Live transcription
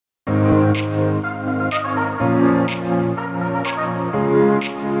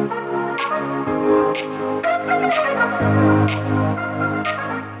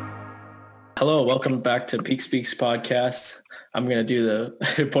Hello, welcome back to Peak Speaks podcast. I'm going to do the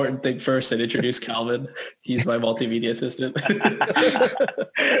important thing first and introduce Calvin. He's my multimedia assistant.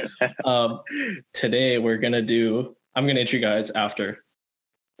 Today we're going to do, I'm going to intro you guys after.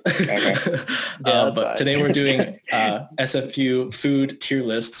 Okay. But today we're doing SFU food tier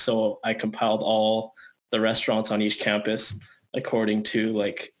list. So I compiled all the restaurants on each campus according to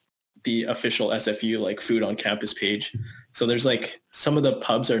like the official SFU like food on campus page. So there's like some of the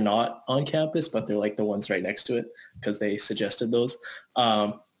pubs are not on campus, but they're like the ones right next to it because they suggested those.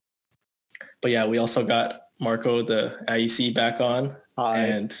 But yeah, we also got Marco, the IEC, back on. Hi.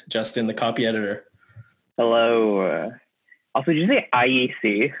 And Justin, the copy editor. Hello. Also, did you say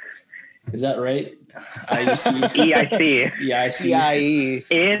IEC? Is that right? IEC. EIC.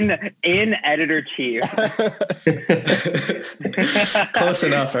 EIC. In editor-chief. Close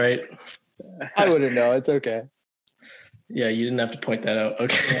enough, right? I wouldn't know. It's okay. Yeah, you didn't have to point that out.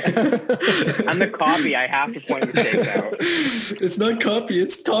 Okay. I'm the copy. I have to point mistakes out. It's not copy.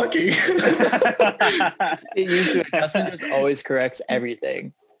 It's talking. It used to. Justin just always corrects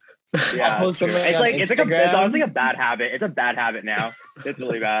everything. Yeah, I'll post something it's on like it's Instagram. honestly a bad habit. It's a bad habit now. It's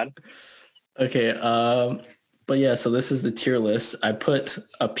really bad. Okay. But yeah, so this is the tier list. I put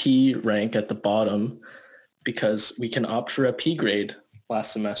a P rank at the bottom because we can opt for a P grade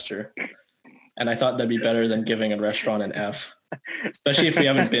last semester. And I thought that'd be better than giving a restaurant an F, especially if we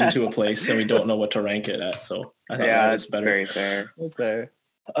haven't been to a place and we don't know what to rank it at. So I thought that was better. Very fair. That's fair.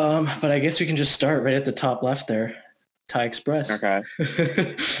 But I guess we can just start right at the top left there. Thai Express. Okay.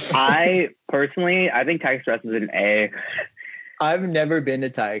 I think Thai Express is an A. I've never been to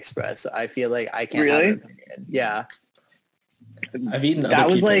Thai Express. I feel like I can't Really? have an opinion. Yeah. I've eaten That other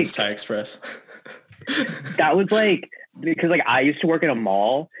was people's like- Thai Express. That was like, because like I used to work in a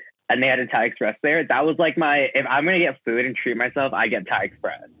mall and they had a Thai Express there. That was like if I'm going to get food and treat myself, I get Thai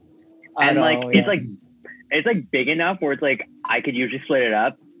Express. And it's like big enough where it's like I could usually split it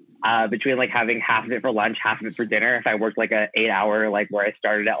up between like having half of it for lunch, half of it for dinner if I worked like a 8-hour, like where I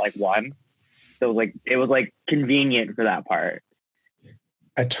started at like 1. So like it was like convenient for that part.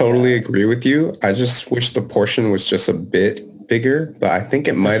 I totally agree with you. I just wish the portion was just a bit bigger, but I think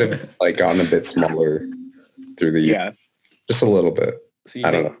it might have like gotten a bit smaller through the year. Yeah. Just a little bit. So you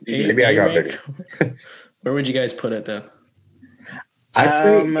I don't think know. Maybe I got rank? Where would you guys put it then? I'd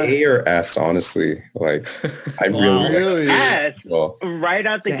say A or S, honestly. Like, I Wow. really S, well, right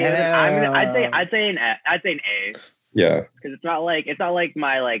out the gate. I'd say an A. yeah. Because it's not like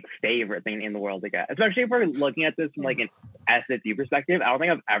my like favorite thing in the world to get. Especially if we're looking at this from like an SFU perspective. I don't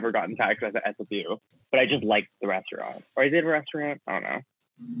think I've ever gotten Thai Express at SFU, but I just like the restaurant. Or is it a restaurant? I don't know.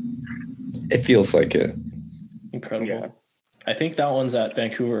 It feels like it. Incredible. Yeah. I think that one's at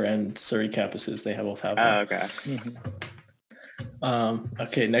Vancouver and Surrey campuses. They both have one. Oh, okay.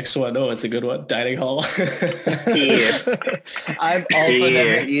 Okay, next one. Oh, it's a good one. Dining hall. P. I've also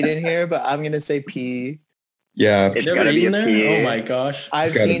never eaten here, but I'm going to say P. Yeah. It's Never gotta be eaten a there? P. Oh my gosh.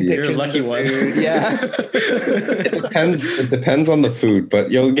 I've gotta seen be. You're a pictures lucky of the one. food. Yeah. It depends on the food, but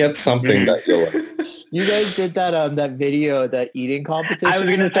you'll get something that you'll like. You guys did that video, that eating competition. I was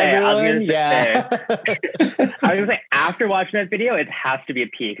gonna with say, everyone? Yeah. I was gonna say after watching that video, it has to be a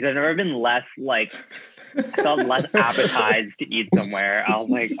P because I've never been less like felt less appetized to eat somewhere. I was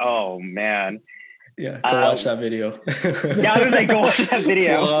like, oh man. Yeah, go watch that video. Yeah, I was like, go watch that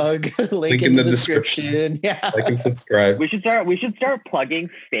video. Plug, link in the description. Yeah. Like and subscribe. We should start plugging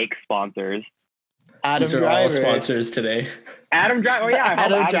fake sponsors. Adam These are all Driver. sponsors today. Adam Driver. Oh yeah, I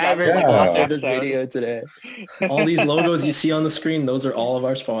hope Adam Driver Yeah. sponsored this episode. video today. All these logos you see on the screen, those are all of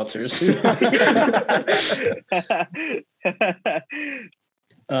our sponsors. Okay,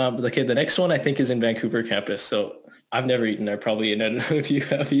 the next one I think is in Vancouver campus. So I've never eaten there. Probably none of you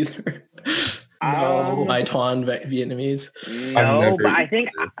have either. Mai Tuan Vietnamese. No, but I think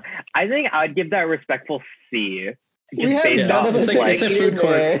I'd give that a respectful C. We have based none off of us It's like have it's a food eaten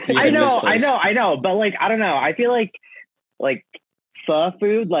court. there. Vietnamese place. I know, but like I don't know. I feel like pho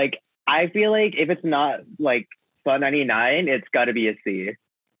food. Like I feel like if it's not like pho 99, it's got to be a C.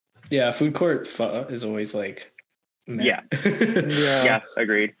 Yeah, food court pho is always like. Meh. Yeah. Yeah. Yeah,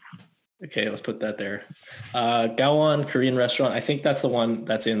 agreed. Okay, let's put that there. Gawon Korean restaurant. I think that's the one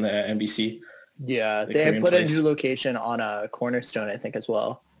that's in the MBC. Yeah, The they have Korean put place. a new location on a Cornerstone, I think, as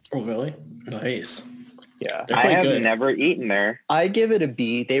well. Oh, really? Nice. Yeah. They're I quite have good. never eaten there. I give it a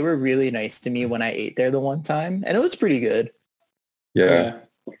B. They were really nice to me when I ate there the one time, and it was pretty good. Yeah,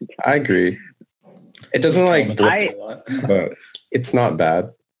 I agree. It doesn't like, but it's not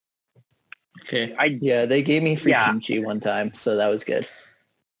bad. Okay. Yeah, they gave me free Yeah. kimchi one time, so that was good.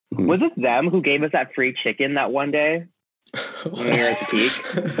 Was it them who gave us that free chicken that one day? when you're at the peak?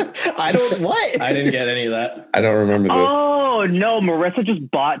 I don't what? I didn't get any of that. I don't remember this. Oh no, Marissa just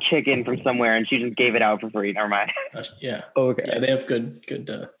bought chicken from somewhere and she just gave it out for free. Never mind. Yeah. Okay. Yeah, they have good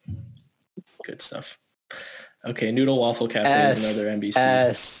stuff. Okay, Noodle Waffle Cafe is another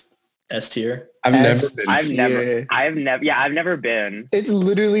NBC. S tier. I've never been. I've never been. It's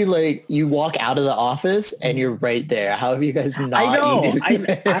literally like you walk out of the office and you're right there. How have you guys not? I know. eaten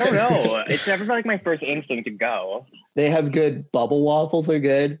I don't know. It's never like my first instinct to go. They have good bubble waffles are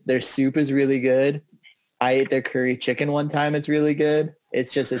good. Their soup is really good. I ate their curry chicken one time. It's really good.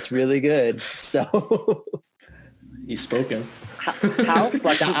 It's really good. So He's spoken. How the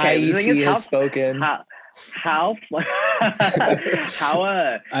flexible? IEC has spoken. How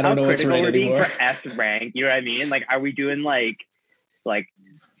I don't know what's critical right we're being anymore. for S rank? You know what I mean? Like, are we doing like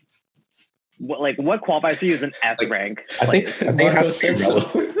what qualifies for you as an S rank? I think it has to be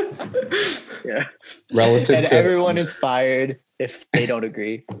relative. Yeah. Relative And to everyone is fired if they don't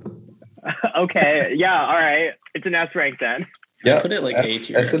agree. Okay. Yeah. All right. It's an S rank then. Yeah, Put it like A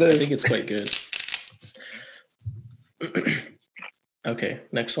tier. yes, it I is. think it's quite good. Okay,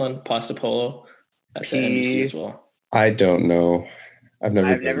 next one, Pasta Polo. That's an NBC as well. I don't know. I've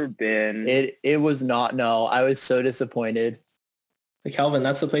never been. It was not. No, I was so disappointed. Like Calvin,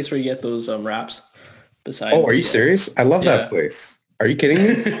 that's the place where you get those wraps. Beside. Oh, are you serious? I love Yeah. that place. Are you kidding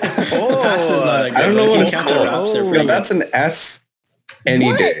me? The pasta's not that good. I don't know but what if it's you count the called. wraps, they're Oh. pretty No, that's an S any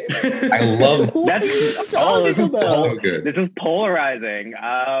What? day. I love What are you That's talking this about? so good. This is polarizing.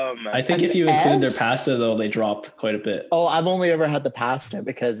 I think An if you include their S? pasta, though, they dropped quite a bit. Oh, I've only ever had the pasta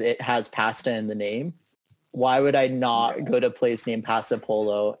because it has pasta in the name. Why would I not go to a place named Pasta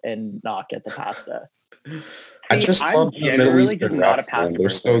Polo and not get the pasta? I just I'm love the Middle generally Eastern just not a wraps, man. pasta They're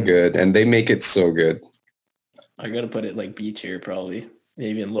so person. good, and they make it so good. I gotta put it like B tier, probably,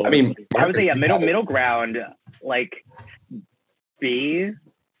 maybe in lower. I mean, I would say yeah, Marcus, middle ground, like B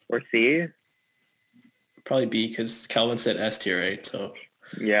or C. probably B because Calvin said S tier, right? So,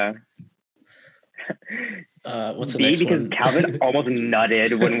 Yeah. what's the B next because one? Calvin almost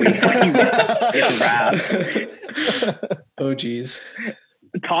nutted when we it's rap. Oh, geez.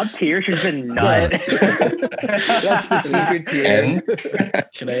 Top tier should have been nut. That's the secret tier. N?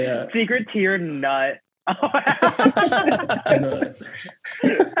 Can I? Secret tier nut.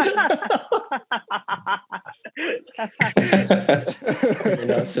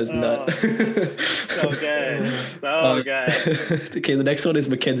 It says nut. So good. So good. Okay, the next one is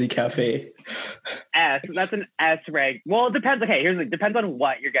Mackenzie Cafe. S. That's an S rank. Well, it depends. Okay, it depends on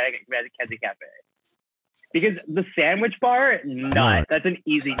what you're getting at Mackenzie Cafe. Because the sandwich bar, nut. That's an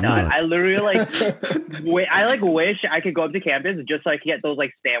easy nut. I literally wish I could go up to campus just so I could get those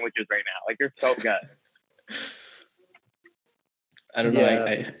like sandwiches right now. Like they're so good. I don't know.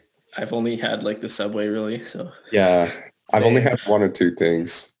 Yeah. I've only had like the Subway really, so Yeah, I've only Same. had one or two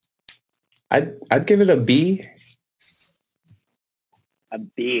things. I'd give it a B. A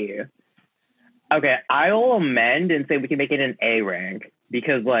B. Okay, I will amend and say we can make it an A rank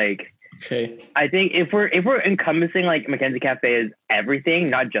because like okay. I think if we're encompassing like Mackenzie Cafe is everything,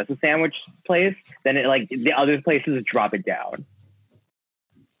 not just a sandwich place, then it like the other places drop it down.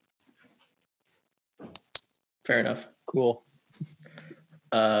 Fair enough. Cool.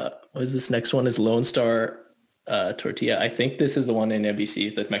 What is this next one? Is Lone Star Tortilla. I think this is the one in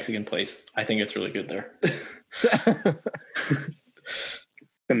NBC, the Mexican place. I think it's really good there.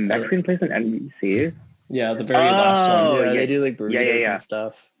 The Mexican place in NBC? Yeah, the very last Oh, one. yeah, yeah. they do like burritos Yeah. and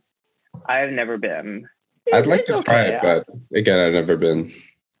stuff. I have never been. I'd like It's to try okay, it, but again, I've never been.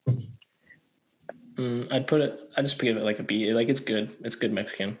 I'd just give it like a B. Like it's good. It's good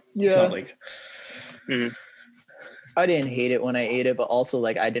Mexican. Yeah. It's not like I didn't hate it when I ate it, but also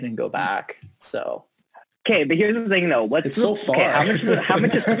like I didn't go back. So Okay, but here's the thing though. It's so far. Okay, how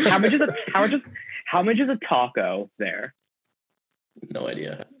much is a taco there? no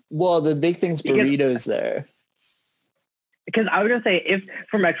idea. well, the big thing's Because- burritos there. Because I was gonna say, if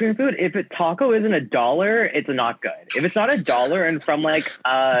for Mexican food, if a taco isn't $1, it's not good. If it's not $1 and from like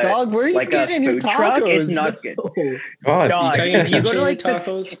Dog, where are you like a getting your food tacos? truck, it's not good. God, Dog, Talking if you about go to like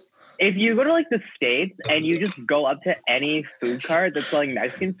tacos. if you go to like the States and you just go up to any food cart that's selling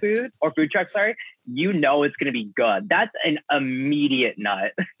Mexican food or food truck, sorry, you know it's gonna be good. That's an immediate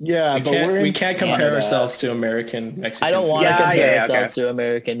nut. Yeah, but we're We in can't compare Canada. ourselves to American Mexican. I don't want to Yeah, compare yeah, ourselves to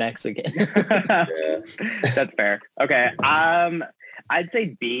American Mexican. That's fair. Okay. I'd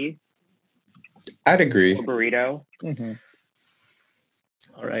say B I'd agree. for burrito. Mhm.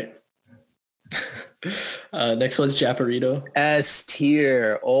 All right. Next one's Japarito. S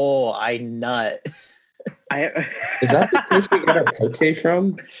tier. Oh, I nut. Is that the place we get our poke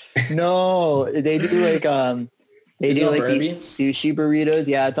from? No, they do like They Is it do on like Burnaby? these sushi burritos.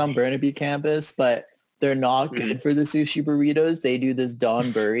 Yeah, it's on Burnaby campus, but they're not good for the sushi burritos. They do this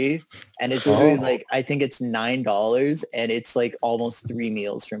Donburi, and it's literally like, I think it's $9, and it's like almost 3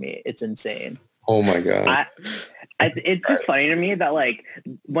 meals for me. It's insane. Oh my God. It's just funny to me that like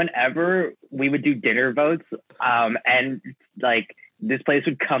whenever we would do dinner votes, and like this place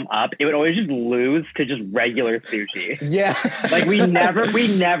would come up, it would always just lose to just regular sushi. Yeah. Like we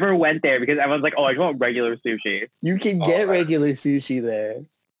never went there because everyone's like, oh, I just want regular sushi. You can get regular sushi there.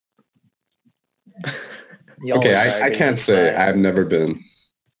 Okay, I can't say. I've never been.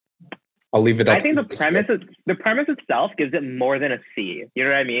 I'll leave it up. I think the premise itself gives it more than a C. You know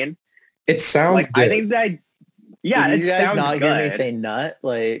what I mean? It sounds like good. I think that. Yeah, Did you guys sounds not good. hear me say nut?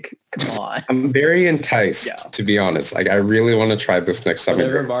 Like, come on. I'm very enticed, to be honest. Like, I really want to try this next summer.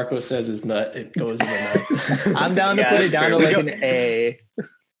 Whatever Marco says is nut, it goes in the nut. I'm down to put it down to like an A.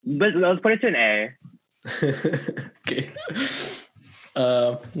 But let's put it to an A. Okay.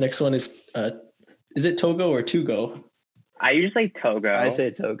 Next one is it Togo or Tugo? I usually say Togo. I say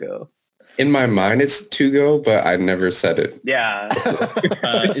Togo. In my mind, it's to go, but I never said it. Yeah.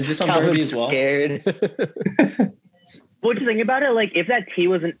 Is this on Burnaby as well? Scared. Well, just think about it. Like, if that T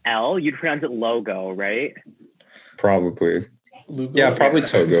was an L, you'd pronounce it logo, right? Probably. Lugo? Yeah, probably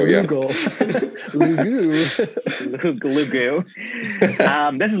Togo. Yeah. Lugu. Lugu.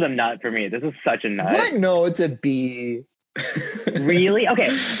 This is a nut for me. This is such a nut. What? No, it's a B. Really? Okay.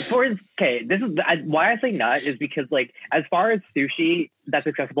 This is why I say nut is because like as far as sushi that's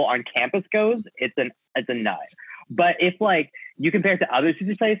accessible on campus goes, it's a nut. But if like you compare it to other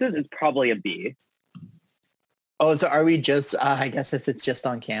sushi places, it's probably a B. Oh, so are we just? I guess if it's just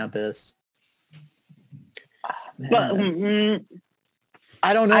on campus. Oh, But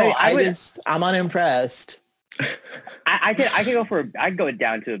I don't know. I'm unimpressed. I could go it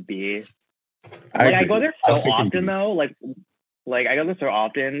down to a B. I go there so often though. Like I go there so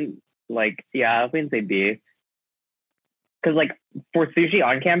often. Like yeah, I wouldn't say B. Because like for sushi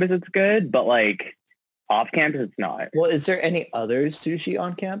on campus it's good, but like off campus it's not. Well, is there any other sushi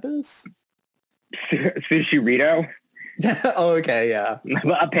on campus? Sushi Rito. Oh, okay, yeah.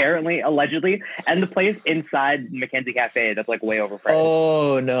 Apparently, allegedly, and the place inside Mackenzie Cafe that's like way overpriced.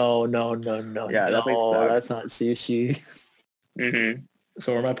 Oh no! Yeah, that's not sushi. Mm-hmm.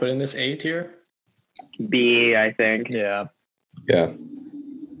 So where am I putting this? A tier? B, I think. Yeah. Yeah.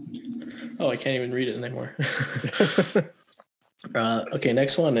 Oh, I can't even read it anymore. Okay,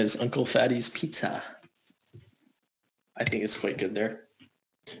 next one is Uncle Fatty's Pizza. I think it's quite good there.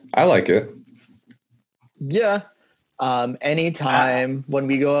 I like it. Yeah. Anytime when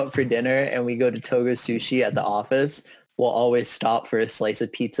we go out for dinner and we go to Togo Sushi at the office, we'll always stop for a slice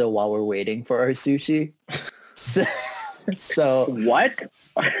of pizza while we're waiting for our sushi. So what?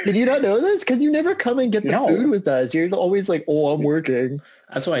 Did you not know this? Because you never come and get the food with us. You're always like, oh, I'm working.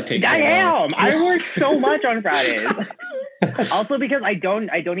 That's why I take I am. I work so much on Fridays. Also because I don't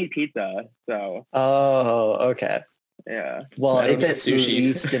eat pizza. So. Oh, okay. Yeah. Well, it's at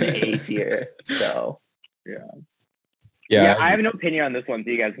least an A tier. So. Yeah. I have no opinion on this one,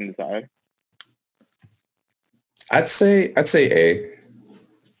 so you guys can decide. I'd say A.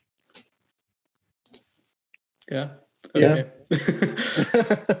 Yeah. Okay. Yeah.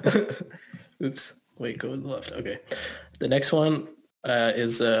 Oops. Wait, go to the left. Okay. The next one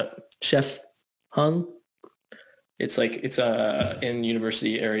is Chef Hung. It's in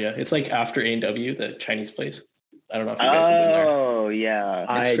University area. It's like after A&W, the Chinese place. I don't know if you guys have been there. Oh,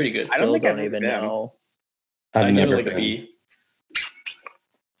 yeah. It's pretty good. I don't even know. I've never give it like been. a B.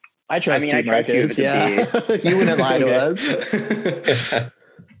 I trust you, Marcus. Yeah. You wouldn't lie to us.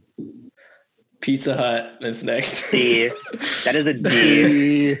 Pizza Hut is next. D. That is a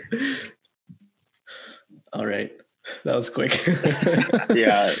D. All right. That was quick.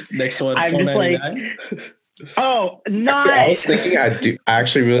 Yeah. Next one, I'm just like, oh, nice. I was thinking I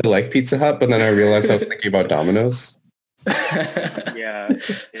actually really like Pizza Hut, but then I realized I was thinking about Domino's. Yeah.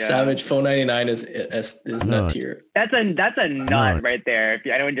 Savage $4.99 is nut tier. That's a nut right there. If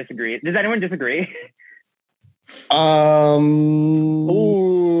anyone disagrees, does anyone disagree? Ooh.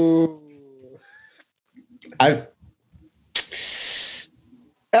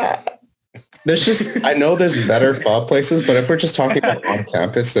 There's just, I know there's better pho places, but if we're just talking about on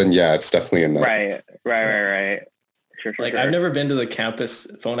campus, then yeah, it's definitely a nut. Right. Sure. I've never been to the campus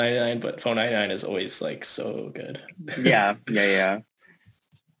 $4.99, but $4.99 is always like so good. Yeah.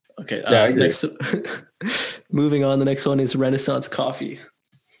 Okay. Yeah, I agree. Next, moving on. The next one is Renaissance Coffee.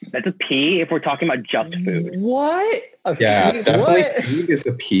 That's a P if we're talking about just food. What? Yeah, definitely food is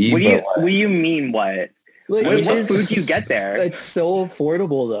a P. What do you mean what? Like, what food do you get there? It's so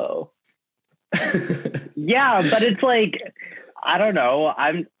affordable though. Yeah, but it's like, I don't know.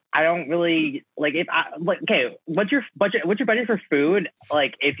 I don't really like if I like. Okay, what's your budget? What's your budget for food?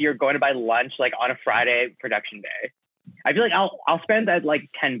 Like, if you're going to buy lunch like on a Friday production day, I feel like I'll spend that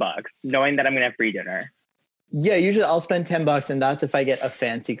like $10, knowing that I'm gonna have free dinner. Yeah, usually I'll spend $10, and that's if I get a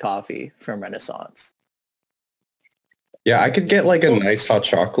fancy coffee from Renaissance. Yeah, I could get like a nice hot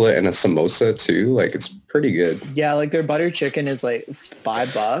chocolate and a samosa too. Like it's pretty good. Yeah, like their butter chicken is like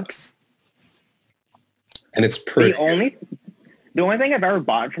 $5. And it's pretty. The only thing I've ever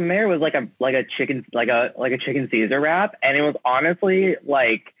bought from there was like a chicken chicken Caesar wrap, and it was honestly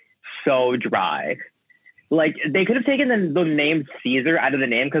like so dry. Like they could have taken the name Caesar out of the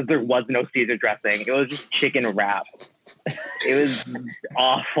name because there was no Caesar dressing. It was just chicken wrap. It was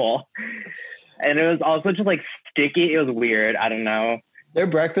awful. And it was also just like sticky. It was weird. I don't know. Their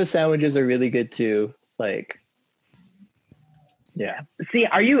breakfast sandwiches are really good too. Like, yeah. See,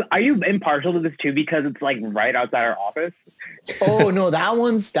 are you impartial to this too because it's like right outside our office? Oh no,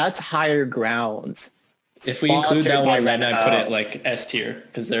 that's higher grounds. If we include that one, then I put it like S tier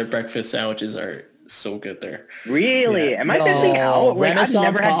because their breakfast sandwiches are so good there. Really? Am I missing out? Like, Renaissance I've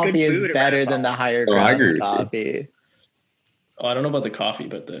never had good coffee food is at better than the higher grounds coffee. Oh, I don't know about the coffee,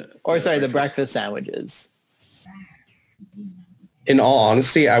 but the breakfast sandwiches. In all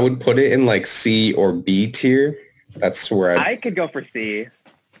honesty, I would put it in like C or B tier. That's where I could go for C.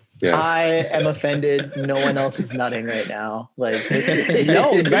 Yeah. I am offended. No one else is nutting right now. Like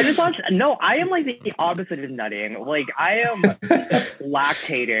no, Renaissance. No, I am like the opposite of nutting. Like I am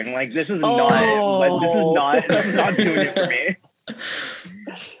lactating. Like this is not doing it for me.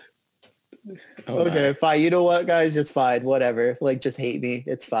 Okay, fine. You know what, guys? Just fine. Whatever. Like, just hate me.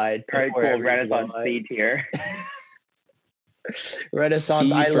 It's fine. All right, cool. Renaissance C tier. Renaissance,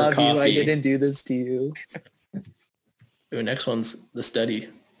 C I love coffee. you. I didn't do this to you. The next one's The Study.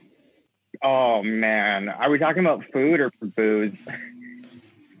 Oh, man. Are we talking about food or booze?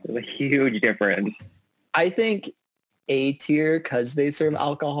 There's a huge difference. I think A tier because they serve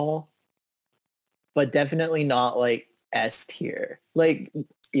alcohol, but definitely not like S tier. Like,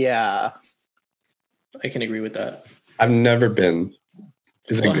 yeah. I can agree with that. I've never been.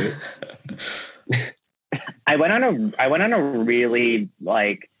 Is it good? I went on a really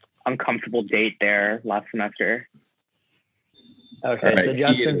like uncomfortable date there last semester. Okay, right. So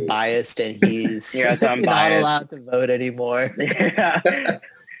Justin's biased and he's so I'm not allowed to vote anymore. Yeah.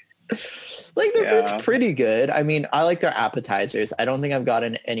 Like their food's pretty good. I mean, I like their appetizers. I don't think I've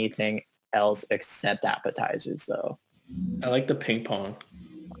gotten anything else except appetizers though. I like the ping pong.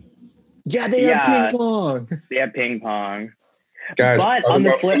 Yeah, they have ping pong. They have ping pong. Guys, but on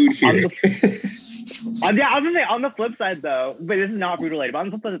the flip side though, but this is not food related, but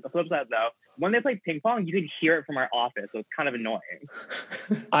on the flip side though, when they play ping pong, you can hear it from our office, so it's kind of annoying.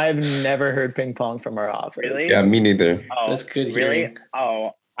 I've never heard ping pong from our office. Really? Yeah, me neither. Oh, that's good. Really? Hearing.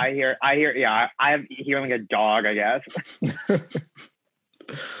 Oh, I hear. Yeah, I have hearing like a dog, I guess.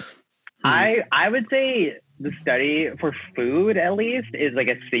 I would say the study for food at least is like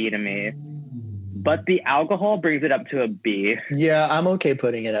a C to me, but the alcohol brings it up to a B. Yeah, I'm okay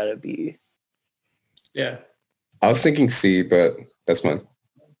putting it at a B. Yeah, I was thinking C, but that's mine.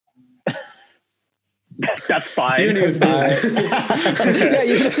 That's fine. That's fine. Yeah,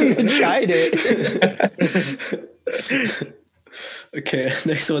 you haven't even tried it. Okay,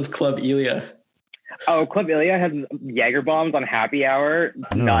 next one's Club Elia. Oh, Club Elia has Jaeger bombs on happy hour.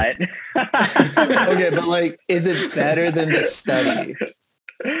 Nut. Okay, but like, is it better than the study?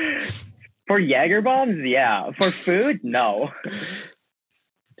 For Jaeger bombs, yeah. For food, no.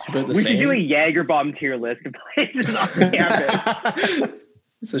 We should do a Jaeger bomb tier list of places on campus.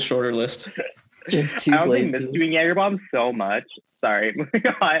 It's a shorter list. Just two I places. miss doing Jaeger bombs so much. Sorry, moving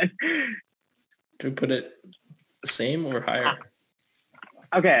on. Do we put it the same or higher?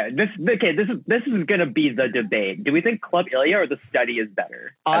 Okay, this is gonna be the debate. Do we think Club Ilya or the study is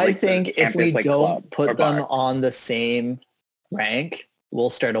better? I think if we don't put them on the same rank, we'll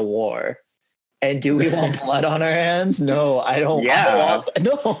start a war. And do we want blood on our hands? No, I don't. Yeah.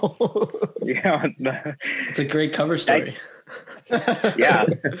 No. Yeah. It's a great cover story. Yeah.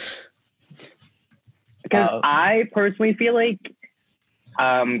 Because I personally feel like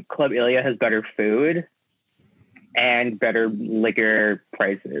Club Ilya has better food and better liquor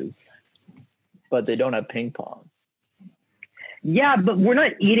prices. But they don't have ping pong. Yeah, but we're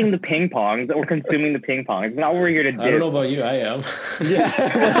not eating the ping pongs. We're consuming the ping pongs. It's not what we're here to do. I don't know about you. I am. Yeah.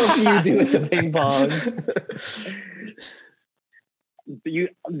 What else do you do with the ping pongs? Did you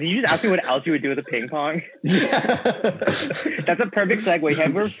just ask me what else you would do with a ping pong? Yeah. That's a perfect segue.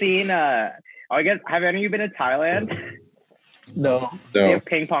 Have you ever seen, I guess, have any of you been to Thailand? No. They have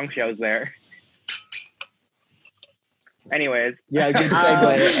ping pong shows there. Anyways. Yeah, good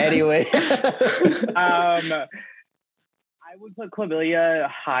segue. Anyway. I would put chlamydia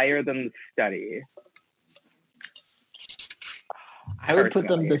higher than study. I would put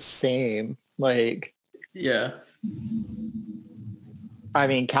them the same. Like, yeah. I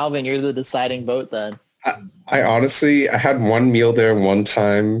mean, Calvin, you're the deciding vote then. I honestly, I had one meal there one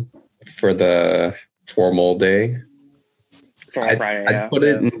time for the formal day. I'd put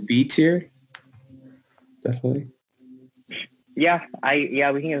it in B tier. Definitely. Yeah,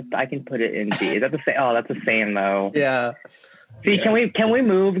 I can put it in B. Is that the same? Oh, that's the same though. Yeah. See, can we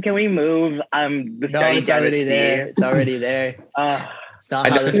move? The no, it's already there. It's already there. It's not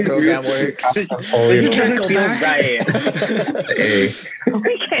how this program works. We can't go back. Right. A.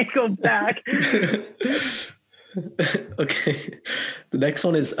 We can't go back. Okay. The next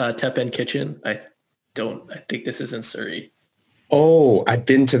one is Tepen Kitchen. I think this is in Surrey. Oh, I've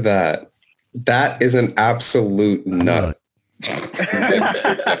been to that. That is an absolute nut. Is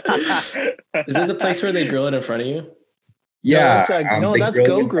it the place where they grill it in front of you? Yeah. No, that's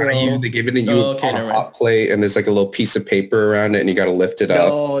Go Grill. They give it to you on a hot plate, and there's like a little piece of paper around it, and you got to lift it up.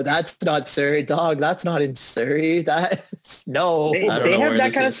 No, that's not Surrey, dog. That's not in Surrey. That's no. They have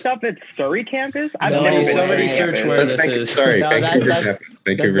that kind of stuff at Surrey campus. Somebody search where this is. Sorry, no, Vancouver campus.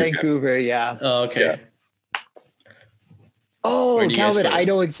 That's Vancouver, yeah. Oh, okay. Yeah. Oh, Calvin, I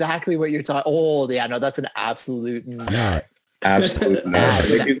know exactly what you're talking. Oh, yeah, no, that's an absolute nut. Absolute nut.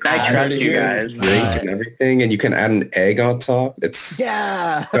 I trust you guys. Drink and everything, and you can add an egg on top. It's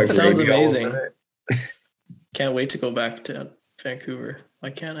sounds amazing. Can't wait to go back to Vancouver. Why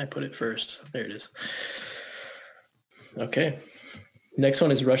can't I put it first? There it is. Okay. Next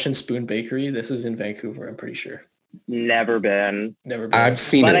one is Russian Spoon Bakery. This is in Vancouver, I'm pretty sure. Never been. I've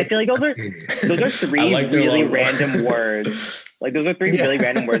seen but it. I feel like those are three really random words. Like those are three really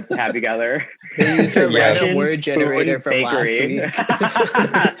random words to have together. Random word generator from bakery.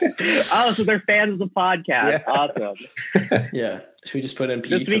 Last week. Oh, so they're fans of the podcast. Yeah. Awesome. Yeah. Should we just put in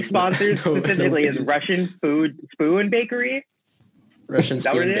P? This week's sponsor specifically is Russian Spoon Bakery. Russian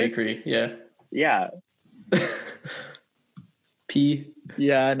Spoon Bakery. Yeah. Yeah. P.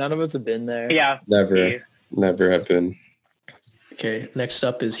 Yeah, none of us have been there. Yeah. Never have been. Okay, next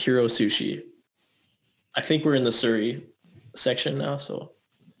up is Hero Sushi. I think we're in the Surrey section now, so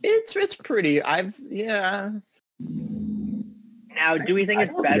it's pretty. Now, do we think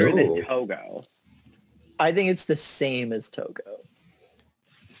it's better than Togo? I think it's the same as Togo.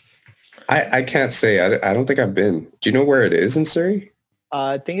 I can't say. I don't think I've been. Do you know where it is in Surrey?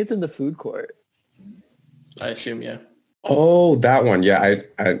 I think it's in the food court. I assume, yeah. Oh, that one. Yeah,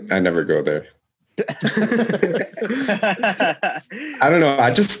 I never go there. I don't know. I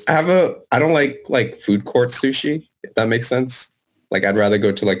don't like food court sushi, if that makes sense. Like I'd rather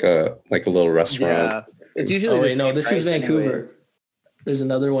go to like a little restaurant. Yeah. It's usually this is Vancouver. Anyways. There's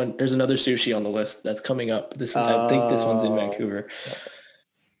another one. There's another sushi on the list that's coming up. I think this one's in Vancouver.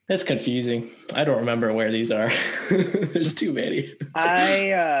 That's confusing. I don't remember where these are. There's too many.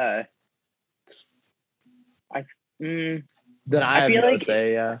 Then I feel like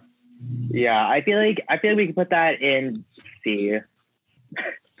say yeah. Yeah, I feel like we can put that in C.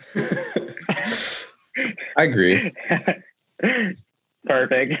 I agree.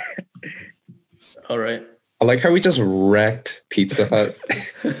 Perfect. All right. I like how we just wrecked Pizza Hut.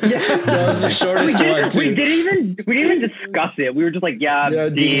 That was the shortest one too. We didn't even discuss it. We were just like, D. All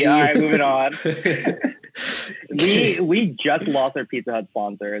right, moving on. We just lost our Pizza Hut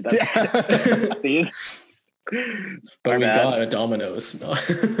sponsor. See? But we got a Domino's. No.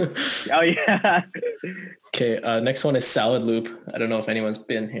 Oh yeah. Okay, next one is Salad Loop. I don't know if anyone's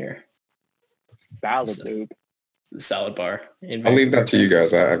been here. Salad Loop. It's a salad bar. I'll leave that to you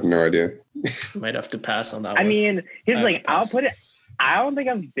guys. I have no idea. Might have to pass on that one. I mean, I'll put it. I don't think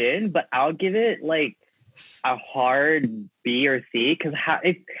I've been, but I'll give it like a hard B or C because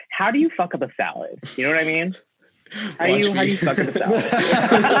how do you fuck up a salad? You know what I mean? How do you fuck up a salad?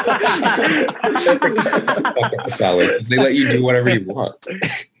 Fuck up the salad. They let you do whatever you want.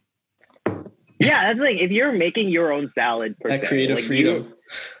 Yeah, that's like if you're making your own salad. That creative freedom.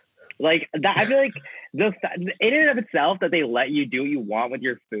 Like that, I feel like in and of itself that they let you do what you want with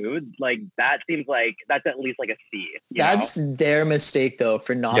your food, like that seems like that's at least like a C. That's their mistake though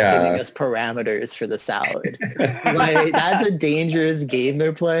for not giving us parameters for the salad. Like that's a dangerous game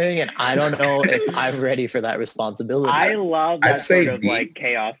they're playing, and I don't know if I'm ready for that responsibility. I love that sort of like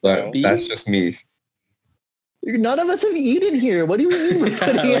chaos. But that's just me. None of us have eaten here. What do you mean?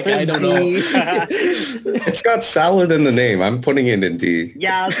 I don't know. It's got salad in the name. I'm putting it in D.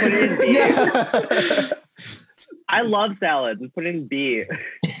 Yeah, I'll put it in D. I love salads. Let's put it in B.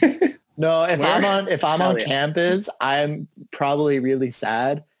 No, if I'm on campus, I'm probably really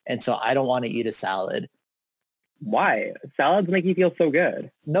sad, and so I don't want to eat a salad. Why? Salads make you feel so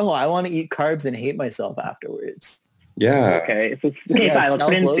good. No, I want to eat carbs and hate myself afterwards. Yeah. Okay. So, fine. Let's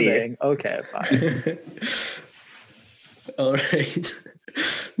put in C. Okay, fine. All right.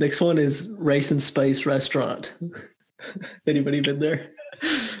 Next one is Rice and Spice Restaurant. Anybody been there?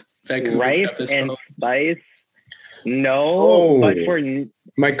 Vancouver Rice and Spice? No, but for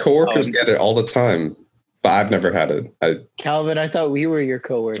my coworkers get it all the time, but I've never had it. Calvin, I thought we were your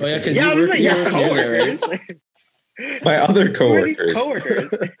coworkers. Oh yeah, because you were your coworkers. My other coworkers.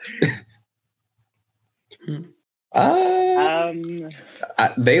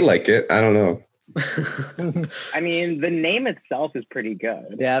 They like it. I don't know. I mean, the name itself is pretty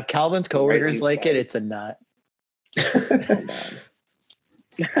good. Yeah, if Calvin's coworkers like it, it's a nut.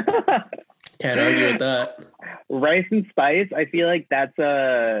 Can't argue with that. Rice and Spice, I feel like that's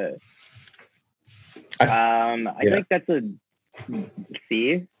a I feel like that's a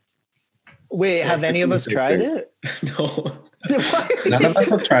C. Wait, have any of us tried it? No. None of us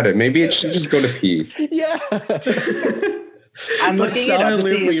have tried it. Maybe it should just go to P. Yeah. I'm looking at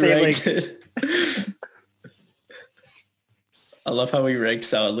Loop, we ranked it. I love how we ranked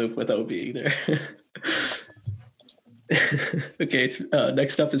Salad Loop without being there. Okay,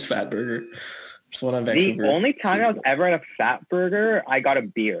 next up is Fat Burger. There's one on Vancouver. The only time I was ever at a Fat Burger, I got a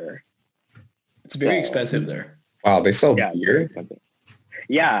beer. It's very expensive there. Wow, they sell beer?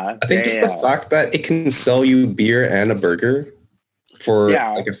 Yeah. I think just the fact that it can sell you beer and a burger for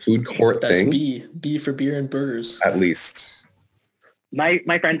like a food court thing. That's B for beer and burgers. At least.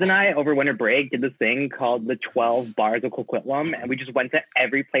 My friends and I over winter break did this thing called the 12 Bars of Coquitlam, and we just went to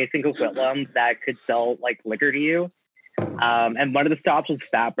every place in Coquitlam that could sell like liquor to you. And one of the stops was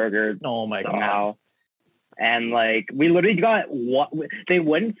Fat Burger. Oh my God. And like we literally got they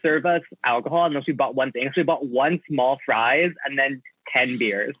wouldn't serve us alcohol unless we bought one thing. So we bought one small fries and then 10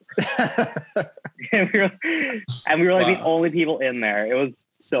 beers. and we were like the only people in there. It was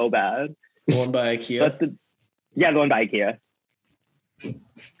so bad. The one by IKEA? The one by IKEA.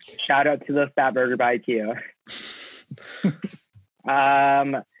 Shout out to the Fat Burger by IKEA.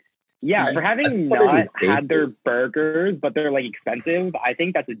 For having not had their burgers, but they're like expensive, I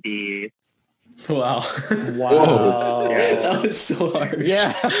think that's a D. Wow. That was so hard.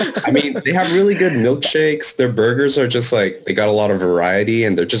 Yeah. I mean, they have really good milkshakes. Their burgers are just like, they got a lot of variety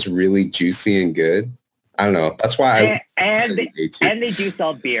and they're just really juicy and good. I don't know. That's why and they do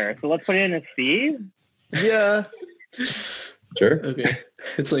sell beer. So let's put it in a C. Yeah. Sure. Okay.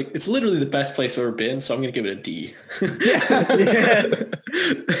 It's literally the best place I've ever been, so I'm going to give it a D.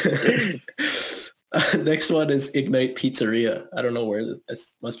 Next one is Ignite Pizzeria. I don't know where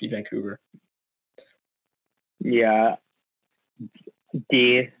this must be Vancouver. Yeah.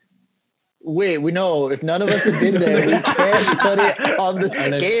 D. Wait, we know if none of us have been there, we can't put it on the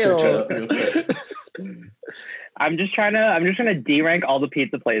scale. I'm just trying to D-rank all the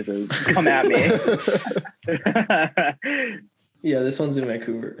pizza places. Come at me. Yeah, this one's in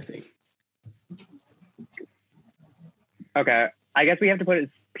Vancouver, I think. Okay. I guess we have to put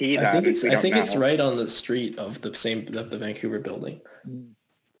it P then. I think it's right on the street of the Vancouver building.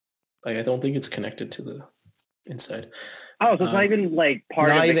 Like, I don't think it's connected to the inside. Oh, so it's not even like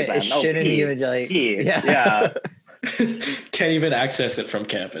part of it. It shouldn't even like P. Yeah. Can't even access it from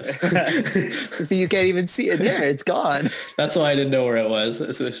campus. So you can't even see it there. It's gone. That's why I didn't know where it was.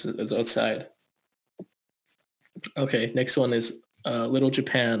 It's outside. Okay, next one is Little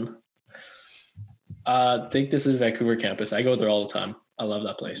Japan. I think this is Vancouver campus. I go there all the time. I love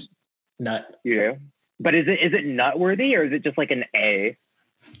that place. Nut. You do? But is it nut worthy or is it just like an A?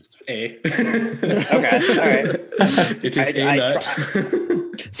 A. Okay, all right. It is a nut.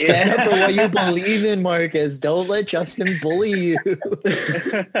 Stand up for what you believe in, Marcus. Don't let Justin bully you.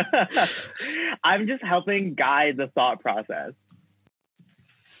 I'm just helping guide the thought process.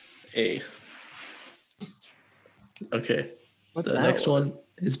 A. Okay. The next one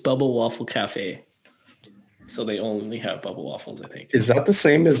is Bubble Waffle Cafe. So they only have bubble waffles, I think. Is that the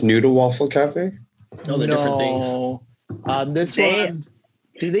same as Noodle Waffle Cafe? No, they're different things. This one,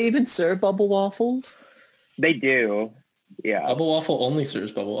 do they even serve bubble waffles? They do. Yeah. Bubble Waffle only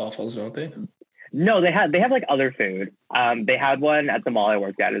serves bubble waffles, don't they? No, they have like other food. They had one at the mall I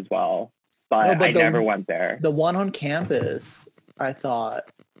worked at as well, but I never went there. The one on campus, I thought,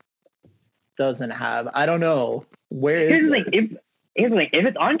 doesn't have. I don't know. Here's the thing. If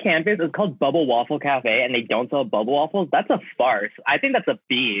it's on campus, it's called Bubble Waffle Cafe, and they don't sell bubble waffles. That's a farce. I think that's a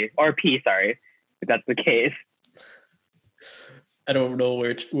B or P. Sorry, if that's the case. I don't know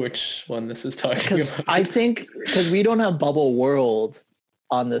which one this is talking about. I think because we don't have Bubble World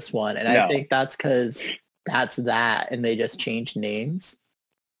on this one, and I think that's because that's that, and they just changed names.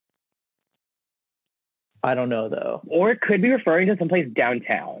 I don't know though. Or it could be referring to someplace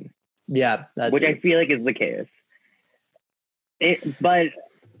downtown. Yeah, which I feel like is the case. But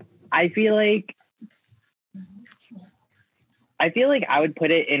I feel like I would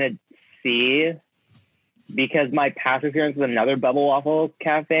put it in a C because my past experience with another Bubble Waffle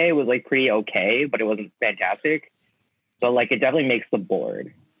cafe was like pretty okay, but it wasn't fantastic. So like it definitely makes the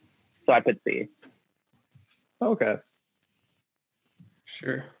board. So I put C. Okay.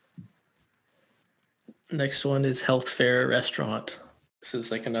 Sure. Next one is Health Fair Restaurant. This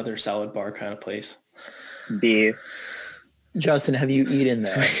is like another salad bar kind of place. B. Justin, have you eaten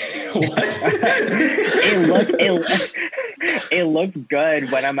there? What? It looks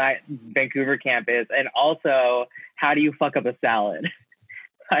good when I'm at Vancouver campus. And also, how do you fuck up a salad?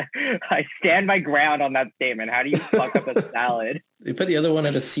 I stand my ground on that statement. How do you fuck up a salad? They put the other one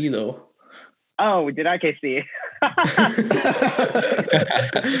at a C though. Oh, did I see?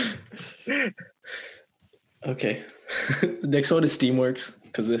 Okay. The next one is Steamworks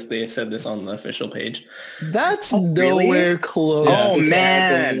because they said this on the official page. That's nowhere close. Oh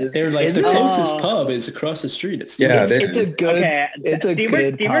man, they're like the closest pub is across the street. It's a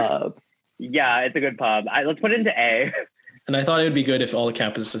good pub. Yeah, it's a good pub. Let's put it into A. And I thought it would be good if all the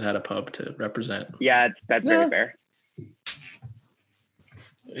campuses had a pub to represent. Yeah, that's very fair.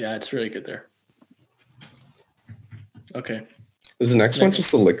 Yeah, it's really good there. Okay. Is the next one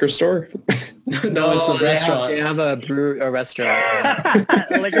just a liquor store? No, it's the restaurant. They have a restaurant.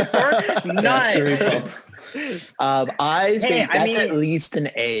 Liquor store? Nice. I say that's at least an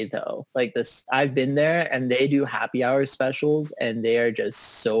A though. Like this, I've been there and they do happy hour specials and they are just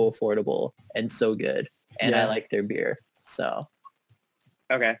so affordable and so good. And I like their beer. So.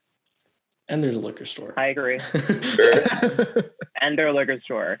 Okay. And there's a liquor store. I agree. And their liquor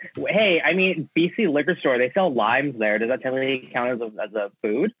store. Hey, I mean, BC liquor store, they sell limes there. Does that technically count as a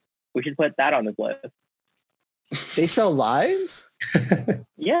food? We should put that on this list. They sell limes?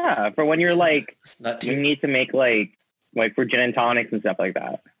 Yeah, for when you're like, you need to make like for gin and tonics and stuff like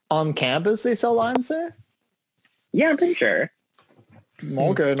that. On campus, they sell limes there? Yeah, I'm pretty sure.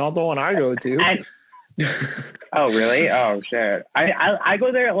 Okay, not the one I go to. Oh, really? Oh, shit. I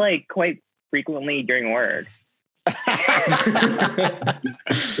go there like quite frequently during work.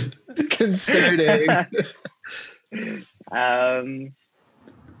 Concerning.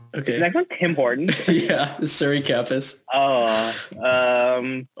 Okay. Next one, Tim Hortons. Yeah, the Surrey campus. Oh.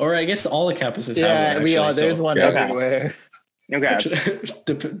 Or I guess all the campuses have one. Yeah, we are. There's one everywhere. Okay.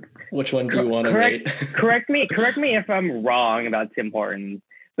 Which one do you want to rate? Correct me if I'm wrong about Tim Hortons.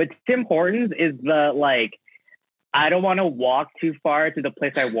 But Tim Hortons is the like, I don't want to walk too far to the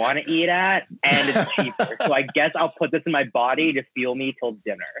place I want to eat at, and it's cheaper. So I guess I'll put this in my body to fuel me till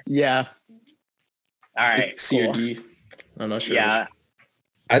dinner. Yeah. All right. C or D. I'm not sure. Yeah.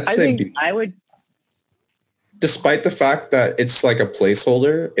 I'd say B. I would. Despite the fact that it's like a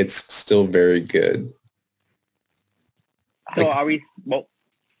placeholder, it's still very good. So are we? Well,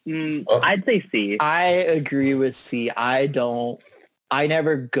 I'd say C. I agree with C. I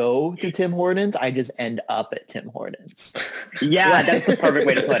never go to Tim Hortons. I just end up at Tim Hortons. Yeah, that's the perfect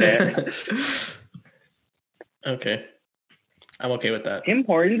way to put it. Okay. I'm okay with that. Tim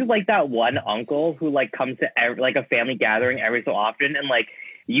Hortons is like that one uncle who like comes to like a family gathering every so often, and like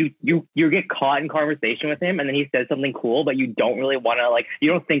you get caught in conversation with him, and then he says something cool, but you don't really want to you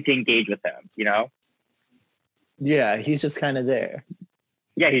don't think to engage with him, you know? Yeah, he's just kind of there.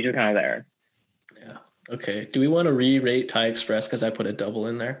 Yeah, he's just kind of there. Yeah. Okay. Do we want to re-rate Thai Express because I put a double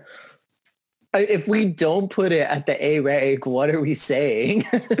in there? If we don't put it at the A rank, what are we saying?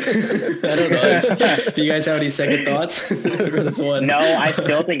 I don't know. Do you guys have any second thoughts for this one? No, I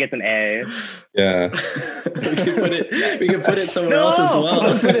still think it's an A. Yeah. we can put it somewhere else as well.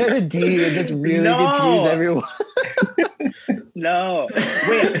 We'll put it at a D and just really confuse everyone. No.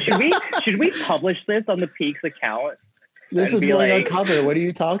 Wait, should we publish this on the Peaks account? This is going on cover. What are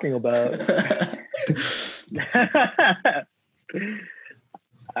you talking about?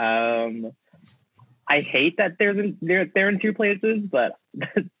 I hate that they're in two places, but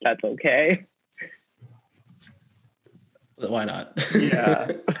that's okay. Why not?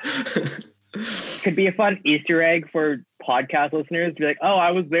 Yeah. Could be a fun Easter egg for podcast listeners to be like, oh,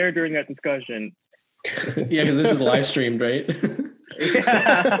 I was there during that discussion. Yeah, because this is live streamed, right?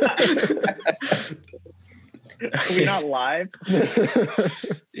 Yeah. Are we not live?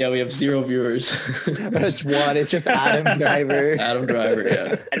 Yeah, we have 0 viewers. But it's one. It's just Adam Driver. Adam Driver,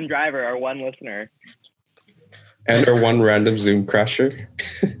 yeah. Adam Driver, our one listener. And our one random Zoom crasher.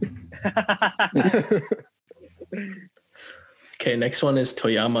 Okay, next one is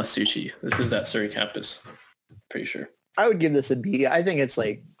Toyama Sushi. This is at Surrey campus. Pretty sure. I would give this a B. I think it's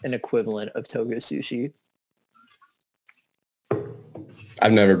like an equivalent of Togo Sushi.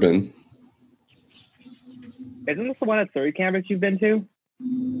 I've never been. Isn't this the one at Surrey campus you've been to?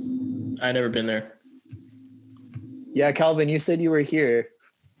 I never been there. Yeah, Calvin, you said you were here.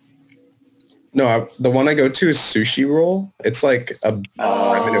 No, the one I go to is Sushi Roll. It's like a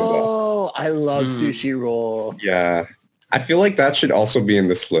Oh, I love Sushi Roll. Yeah. I feel like that should also be in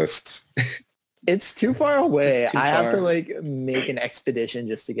this list. It's too far away. I have to like make an expedition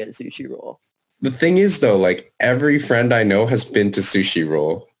just to get Sushi Roll. The thing is though, like every friend I know has been to Sushi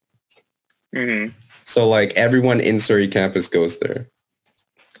Roll. Mm-hmm. So like everyone in Surrey campus goes there.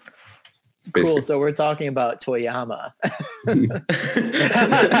 Basically. Cool. So we're talking about Toyama.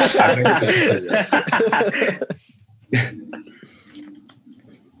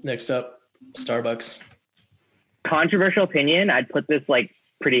 Next up, Starbucks. Controversial opinion. I'd put this like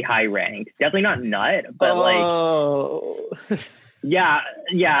pretty high ranked. Definitely not nut, but yeah.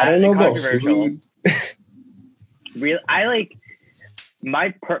 I don't know about food. Really, I like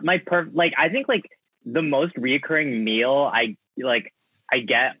I think like the most reoccurring meal I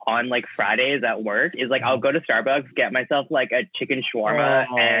get on like Fridays at work is like I'll go to Starbucks, get myself like a chicken shawarma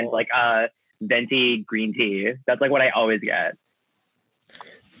and like a venti green tea. That's like what I always get.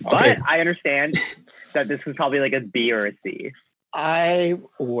 Okay. But I understand that this is probably like a B or a C. I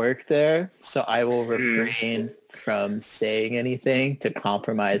work there, so I will refrain from saying anything to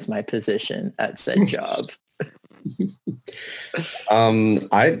compromise my position at said job.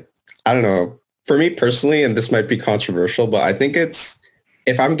 I don't know. For me personally, and this might be controversial, but I think it's,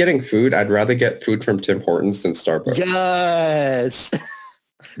 if I'm getting food, I'd rather get food from Tim Hortons than Starbucks. Yes.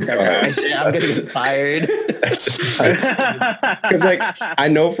 I'm gonna get fired. That's just because like I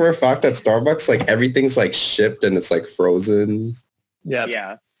know for a fact at Starbucks, like everything's like shipped and it's like frozen.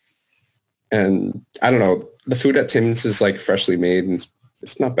 Yeah. And I don't know, the food at Tim's is like freshly made and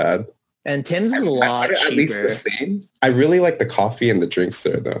it's not bad. And Tim's is a lot cheaper. At least the same. I really like the coffee and the drinks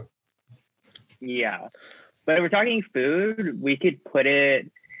there though. Yeah. But if we're talking food, we could put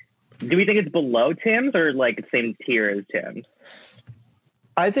it, do we think it's below Tim's or like same tier as Tim's?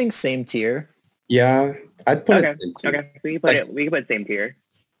 I think same tier. Yeah, I'd put it. Okay, we can put same tier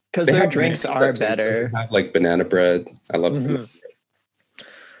because their drinks are better. They have like banana bread. I love banana bread.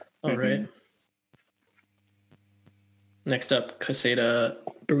 All right. Next up, Caseta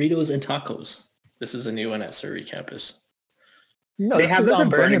Burritos and Tacos. This is a new one at Surrey campus. No, they have this on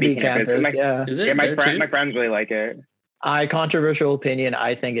Burnaby campus. Yeah, is it? Yeah, my friends really like it. Controversial opinion.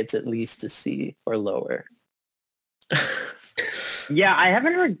 I think it's at least a C or lower. Yeah, I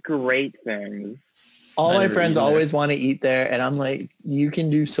haven't heard great things. All my friends always want to eat there, and I'm like, you can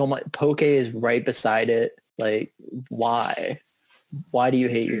do so much. Poke is right beside it. Like, why? Why do you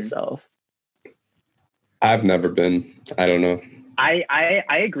hate yourself? I've never been. I don't know. I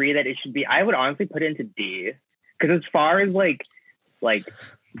agree that it should be. I would honestly put it into D, because as far as like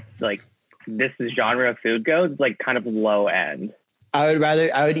this genre of food goes, like kind of low end. I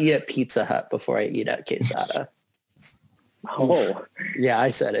would eat at Pizza Hut before I eat at Quesada. Oh. Yeah, I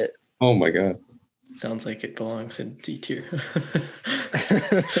said it. Oh my God. Sounds like it belongs in D tier.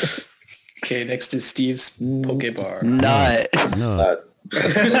 Okay, next is Steve's Poke Bar. Nut.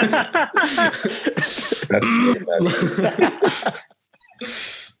 That's so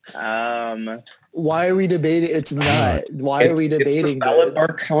bad. Why are we debating? It's not. Why are we debating? It's the salad bar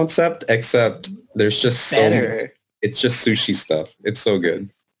concept, except there's just better. It's just sushi stuff. It's so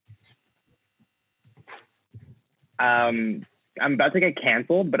good. I'm about to get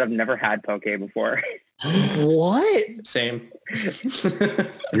canceled, but I've never had poke before. What? Same.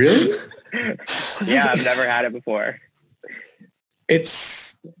 Really? Yeah, I've never had it before.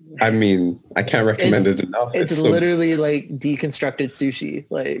 I mean, I can't recommend it enough. It's literally like deconstructed sushi.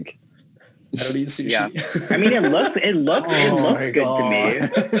 Like, I don't eat sushi. Yeah. I mean, it looks good to me.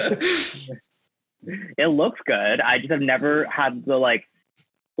 It looks good. I just have never had the like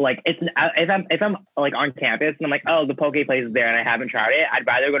it's if I'm like on campus and I'm like, oh, the poke place is there and I haven't tried it, I'd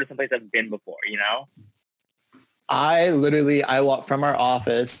rather go to someplace I've been before, you know? I walk from our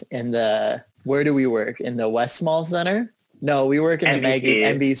office in where do we work? In the West Mall Center? No, we work in the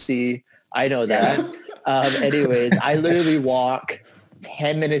NBC. I know that. Anyways, I literally walk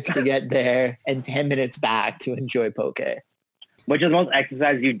 10 minutes to get there and 10 minutes back to enjoy poke. Which is the most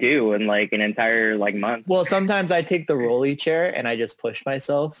exercise you do in like an entire like month. Well, sometimes I take the rolly chair and I just push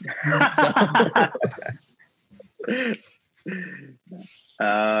myself.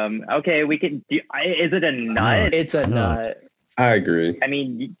 Okay, we can do, is it a nut? It's a nut. I agree. I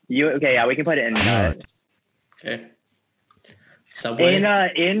mean, we can put it in nut. Okay. Subway.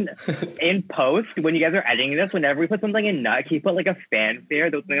 In post, when you guys are editing this, whenever we put something in nut, can you put like a fanfare?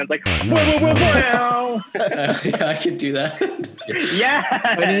 Those things like, wow. Yeah, I could do that. Yeah.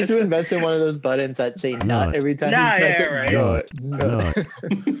 I need to invest in one of those buttons that say nut every time you press it. Right. Nut.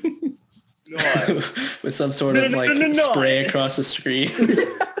 With some sort of like spray across the screen.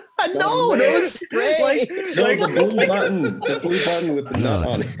 No spray. The blue button with the nut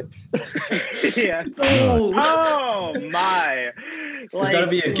on it. Yeah. Oh my. There's got to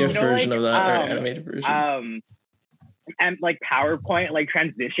be a GIF version of that, or animated version. And like PowerPoint, like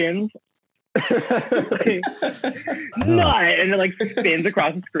transitions. Nut, and it like spins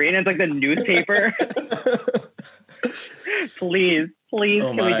across the screen, and it's like the newspaper. Please, can we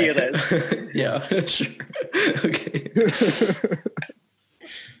do this? Yeah, sure. Okay.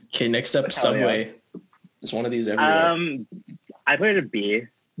 Okay, next up, Subway. Yeah. There's one of these everywhere. I put it a B.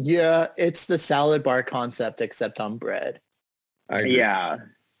 Yeah, it's the salad bar concept except on bread. Yeah.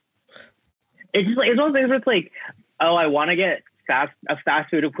 It's just like, it's one of those things where it's like, oh, I want to get a fast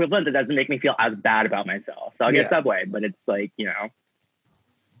food equivalent that doesn't make me feel as bad about myself. So I'll get Subway, but it's like, you know,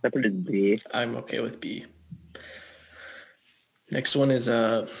 that's what it's B. I'm okay with B. Next one is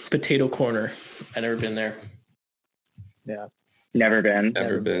Potato Corner. I've never been there. Yeah. Never been.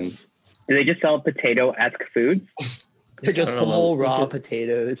 Do they just sell potato-esque foods? They're just whole raw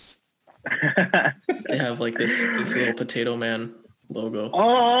potatoes. They have like this little potato man logo.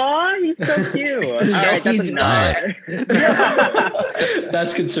 Oh, he's so cute. All right, that's a nut.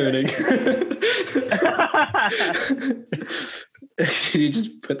 That's concerning. Should you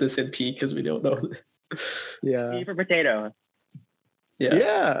just put this in P because we don't know? Yeah. P for potato.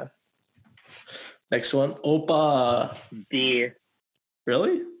 Yeah. Next one, Opa. D.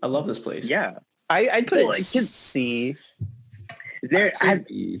 Really? I love this place. Yeah. I'd put it C.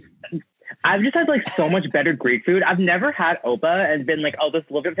 I've just had like so much better Greek food. I've never had Opa and been like, oh, this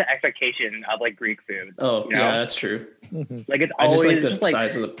lived up to expectation of like Greek food. Oh, you know? Yeah, that's true. Like it's always I just like the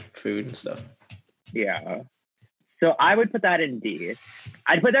size of the food and stuff. Yeah. So I would put that in D.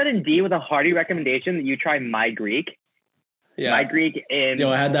 I'd put that in D with a hearty recommendation that you try My Greek. Yeah. My Greek in...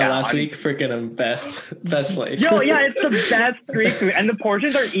 I had that last week. Freaking best place. Yeah, it's the best Greek food. And the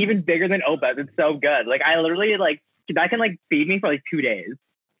portions are even bigger than Opa's. It's so good. Like, I literally, like, that can, like, feed me for, like, 2 days.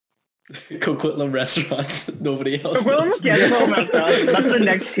 Coquitlam restaurants. Nobody else. That's the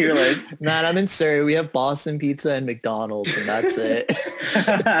next tier list. Man, I'm in Surrey. We have Boston Pizza and McDonald's, and that's it.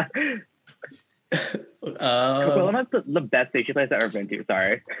 Coquitlam has the best sushi place I've ever been to.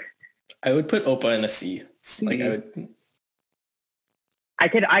 Sorry. I would put Opa in a C. Like, I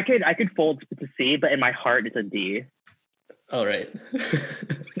could fold to C, but in my heart it's a D. All right.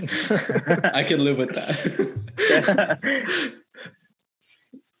 I can live with that.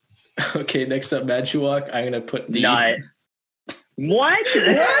 Okay, next up, Manchukuo. I'm gonna put D. Nut. What?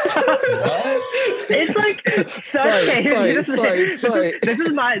 It's like this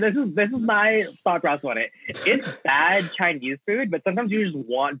is my thought process on it. It's bad Chinese food, but sometimes you just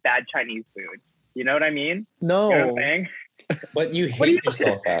want bad Chinese food. You know what I mean? No. You know what I'm saying? But you hate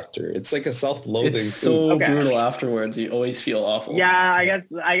yourself after. It's like a self-loathing. It's so brutal afterwards. You always feel awful. Yeah, I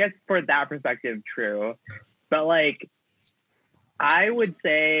guess for that perspective, true. But like, I would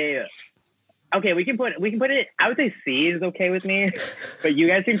say, okay, we can put it. I would say C is okay with me, but you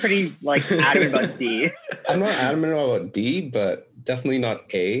guys seem pretty like adamant about D. I'm not adamant about D, but definitely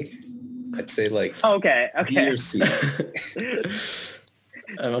not A. I'd say like okay. B or C.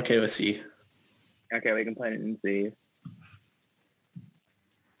 I'm okay with C. Okay, we can put it in C.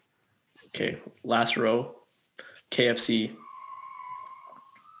 Okay, last row, KFC.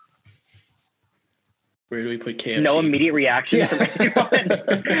 Where do we put KFC? No immediate reaction from anyone.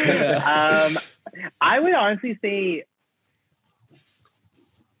 I would honestly say,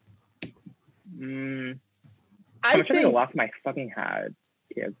 I'm trying to lost my fucking hat.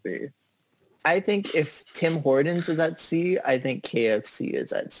 KFC. I think if Tim Hortons is at C, I think KFC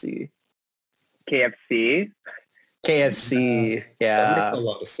is at C. KFC? KFC, yeah. That makes a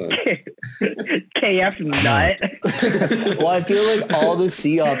lot of sense. KF nut. Well, I feel like all the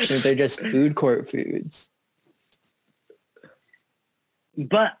C options are just food court foods.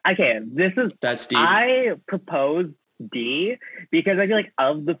 But, okay, that's D. I propose D because I feel like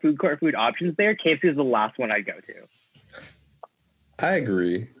of the food court food options there, KFC is the last one I'd go to. I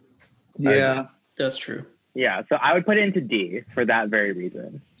agree. Yeah. That's true. Yeah, so I would put it into D for that very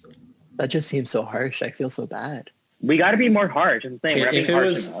reason. That just seems so harsh. I feel so bad. We got to be more harsh. I'm saying if it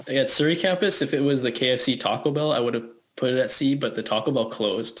was at Surrey campus, if it was the KFC Taco Bell, I would have put it at C, but the Taco Bell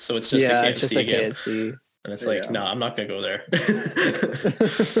closed, so it's just a KFC it's just a again. KFC. And it's like, no, I'm not going to go there.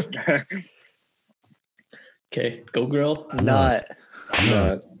 Okay, Go Grill. Not.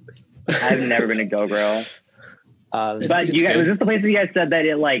 I've never been to Go Grill. But you guys, was this the place that you guys said that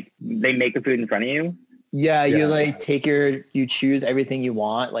it like they make the food in front of you? Yeah, you like you choose everything you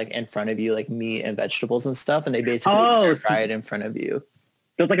want like in front of you, like meat and vegetables and stuff, and they basically fry it in front of you.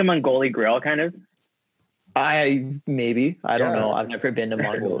 So it's like a Mongolian grill kind of? I don't know. I've never been to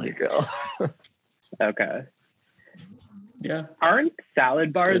Mongolian grill. Okay. Yeah. Aren't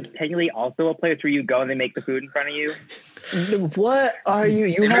salad bars technically also a place where you go and they make the food in front of you? What are you?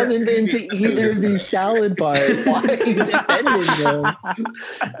 You haven't been to either of these salad bars. Why are you defending them?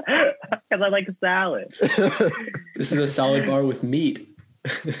 Because I like salad. This is a salad bar with meat.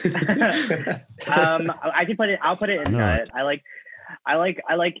 I can put it. I'll put it in nut. I like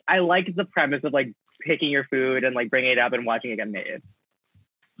the premise of like picking your food and like bringing it up and watching it get made.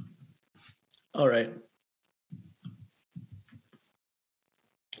 All right.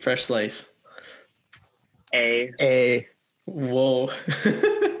 Fresh slice. A. Whoa.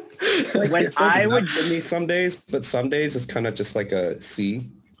 When I would give me some days, but some days it's kind of just like a C.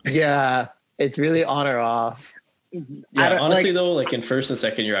 Yeah, it's really on or off. Yeah, honestly though, like in first and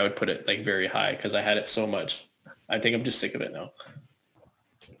second year, I would put it like very high because I had it so much. I think I'm just sick of it now.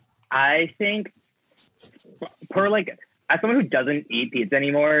 I think as someone who doesn't eat pizza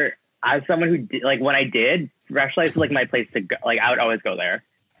anymore, as someone who like when I did, Fresh Slice was like my place to go. Like I would always go there.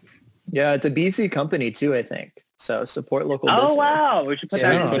 Yeah, it's a BC company too, I think. So support local business. Oh wow, we should put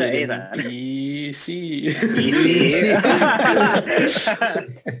that into A then. BC.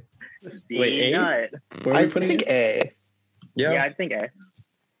 Wait, A? Where are we putting it? A. Yeah, I think A.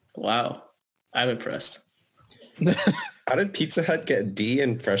 Wow, I'm impressed. How did Pizza Hut get D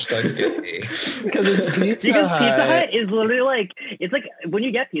and Fresh Slice get A? Because it's Pizza Hut. Pizza Hut is literally like it's like when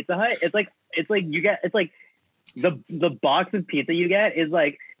you get Pizza Hut, it's like the box of pizza you get is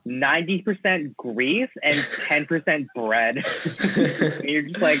like 90% grease and 10% bread. And you're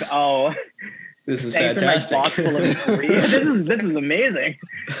just like, oh, this is fantastic. Box full of grease. This is amazing.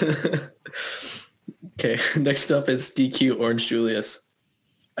 Okay, next up is DQ Orange Julius.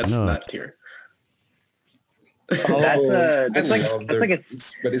 That's not tier. Oh, that's like a.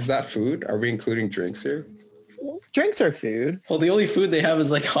 But is that food? Are we including drinks here? Drinks are food. Well, the only food they have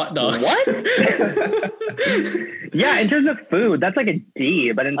is like hot dogs. What? Yeah, in terms of food, that's like a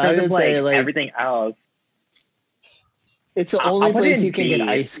D. But in terms of like everything else, it's the only place you can get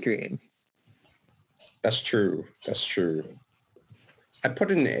ice cream. That's true. I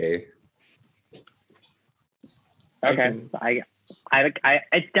put in A. Okay, I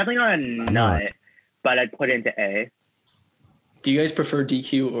it's definitely not a nut, but I'd put it into A. Do you guys prefer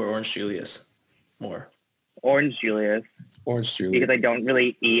DQ or Orange Julius more? Orange Julius. Because I don't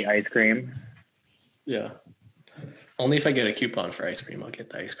really eat ice cream. Yeah. Only if I get a coupon for ice cream, I'll get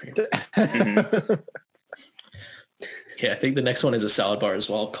the ice cream. Mm-hmm. Okay, I think the next one is a salad bar as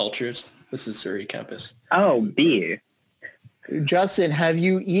well. Cultures. This is Surrey campus. Oh, B. Justin, have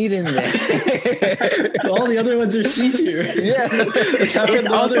you eaten there? All the other ones are C tier. Yeah. It's happened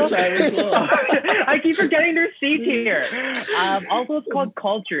the other time as well. I keep forgetting they're C tier. Also, it's called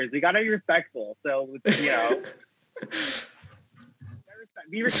Cultures. We got to be respectful. So, you know.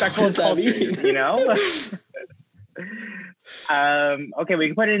 Be respectful of cultures, you know? Okay, we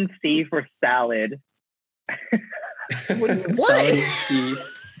can put in C for salad. What? Salad, C.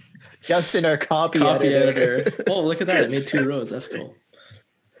 Justin, our copy editor. Oh, look at that. It made 2 rows. That's cool.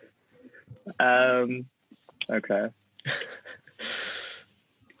 Okay.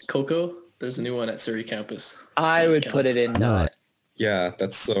 Coco, there's a new one at Surrey campus. I would put it in nut. Yeah,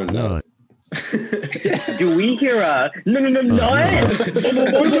 that's so nut. Do we hear a nut?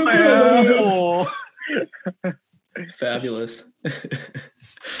 Fabulous.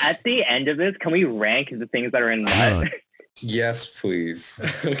 At the end of this, can we rank the things that are in nut? Yes, please.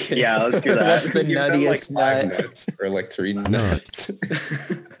 Okay. Yeah, let's do that. What's the nuttiest like 5 nut? nuts or like 3 nuts?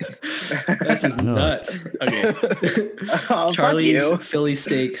 This is nuts. Okay. Oh, Charlie's Philly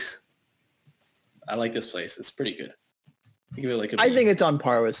Steaks. I like this place. It's pretty good. Give it like a B. I think it's on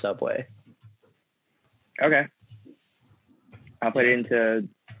par with Subway. Okay. I'll put it into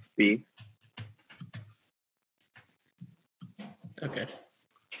B. Okay.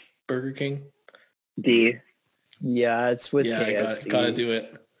 Burger King. D. Yeah, it's with Yeah, KFC. gotta do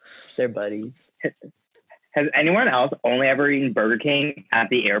it. They're buddies. Has anyone else only ever eaten Burger King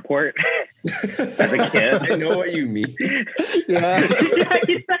at the airport as a kid? I know what you mean. Yeah.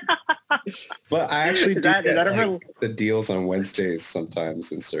 But I actually do get the deals on Wednesdays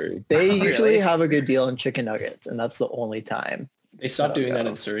sometimes in Surrey. They usually have a good deal on chicken nuggets, and that's the only time. They stopped doing that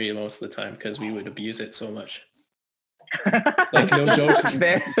in Surrey most of the time because we would abuse it so much. Like no joke.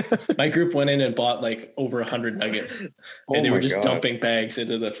 My group went in and bought like over 100 nuggets, and they were just dumping bags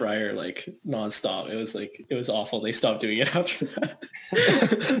into the fryer like nonstop. It was awful. They stopped doing it after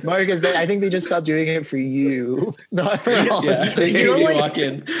that. Marcus, I think they just stopped doing it for you, not for all. Yeah, they see me walk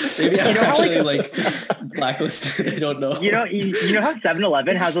in. Maybe I'm actually like blacklisted. I don't know. You know how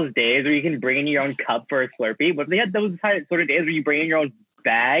 7-Eleven has those days where you can bring in your own cup for a Slurpee? But they had those sort of days where you bring in your own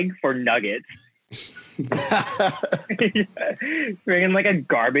bag for nuggets. Bring in like a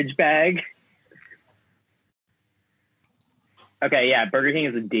garbage bag. Okay, yeah, Burger King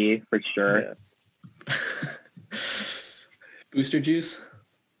is a D for sure. Yeah. Booster juice?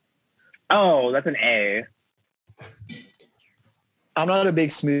 Oh, that's an A. I'm not a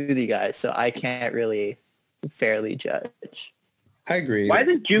big smoothie guy, so I can't really fairly judge. I agree. Why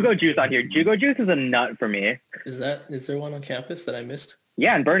isn't Jugo Juice on here? Jugo Juice is a nut for me. Is there one on campus that I missed?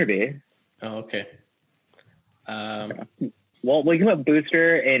 Yeah, in Burnaby. Oh, okay. Well, we can put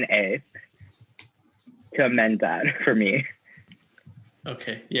Booster in A to amend that for me.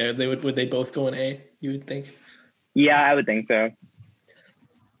 Okay. Yeah, would they both go in A, you would think? Yeah, I would think so.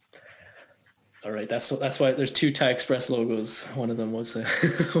 All right, that's why there's 2 Thai Express logos. One of them was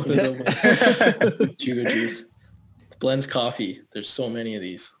Jugo Juice. Blends coffee. There's so many of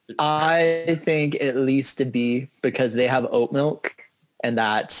these. I think at least a B because they have oat milk, and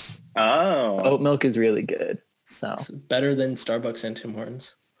oat milk is really good. So it's better than Starbucks and Tim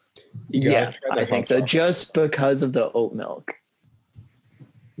Hortons. Yeah, I think so. Just because of the oat milk.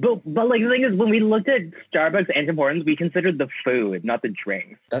 But like the thing is, when we looked at Starbucks and Tim Hortons, we considered the food, not the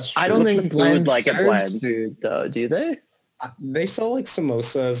drinks. That's true. I don't think Blend like a serves Blend food though. Do they? They sell like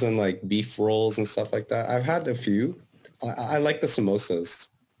samosas and like beef rolls and stuff like that. I've had a few. I like the samosas.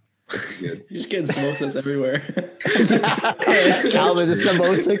 You're just getting samosas everywhere. Calvin, the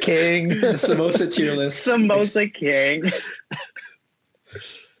samosa king. The samosa tier list. Samosa king.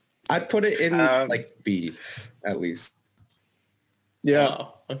 I'd put it in like B, at least. Yeah.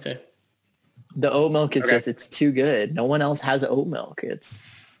 Wow. Okay. The oat milk is it's too good. No one else has oat milk. It's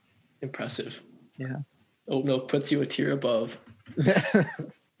impressive. Yeah. Oat milk puts you a tier above.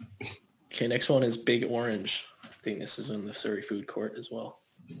 Okay, next one is Big Orange. I think this is in the Surrey food court as well.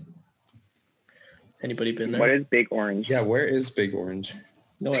 Anybody been there? What is Big Orange? Yeah, where is Big Orange?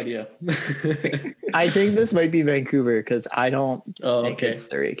 No idea. I think this might be Vancouver because I don't think okay. it's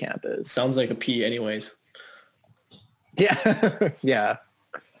Surrey campus. Sounds like a P anyways. Yeah. Yeah.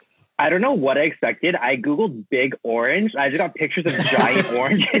 I don't know what I expected. I Googled Big Orange. I just got pictures of giant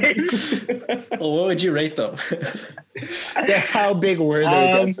oranges. Well, what would you rate them? How big were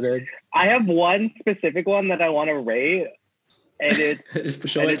they considered? I have one specific one that I want to rate. And it's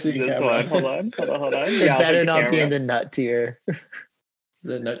show it to the camera. Hold on. It better not be in the nut tier.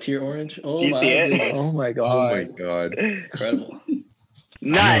 The nut tier orange? Oh, do you see it? Oh my god. Oh my god. Incredible.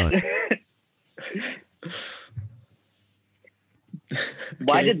 Nut.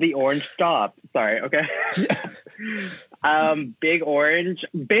 Why did the orange stop? Sorry, okay. Big Orange.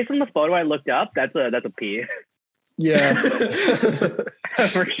 Based on the photo I looked up, that's a P. Yeah.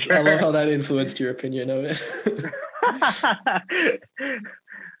 For sure. I love how that influenced your opinion of it.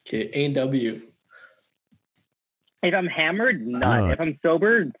 Okay, A&W. If I'm hammered, nut. If I'm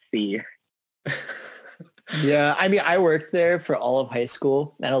sober, C. Yeah, I mean, I worked there for all of high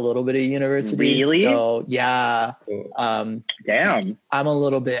school and a little bit of university. Really? So, yeah. Damn. I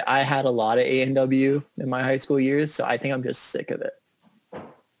had a lot of A&W in my high school years, so I think I'm just sick of it.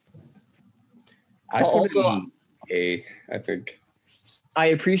 I put it A, I think. I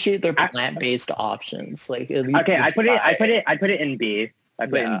appreciate their plant-based options. Like, at least okay, I put it in B. I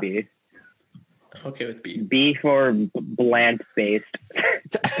put it in B. Okay with B. B for bland-based.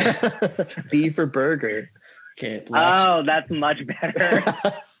 B for burger. Okay. That's much better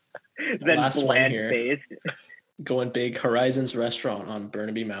than bland-based. Going big. Horizons Restaurant on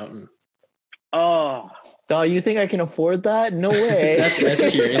Burnaby Mountain. Oh. So you think I can afford that? No way. That's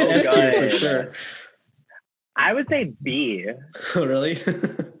S tier. It's S tier for sure. I would say B. Oh, really?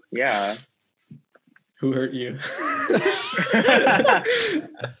 Yeah. Who hurt you?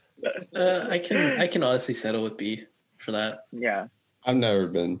 I can honestly settle with B for that. Yeah. I've never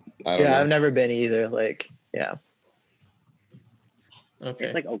been. I've never been either. Like, yeah. Okay.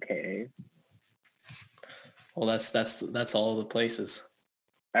 It's like okay. Well, that's all the places.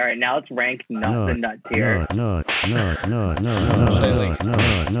 All right, now let's rank the nut tier. I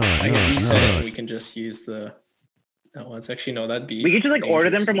can reset it. We can just use the. That one's actually no. That'd be. We could just like order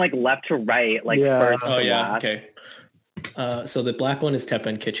them from like left to right, like first. Oh yeah. last. Okay. So the black one is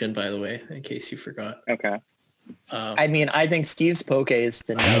Teppan Kitchen, by the way, in case you forgot. Okay. I mean, I think Steve's Poke is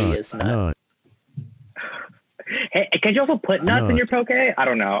the nuttiest nut. Hey, can you also put nuts in your poke? I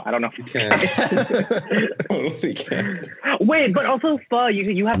don't know if you can. Totally can. Wait, but also pho,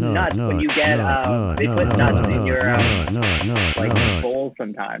 you have nuts when you get they put nuts in your like bowl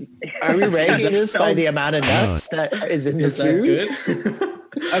sometimes. Are we ranking this by the amount of nuts that is in the food? Good?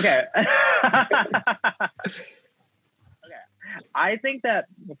 Okay. Okay. I think that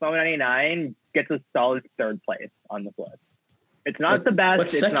Pho 99 gets a solid third place on this list. It's not the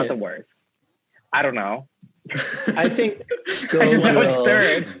best. It's not the worst. I don't know. I think Go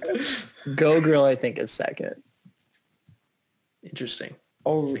Grill. Go Grill, I think, is second. Interesting.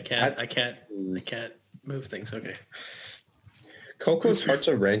 Oh, I can't move things. Okay. Cocoa's hard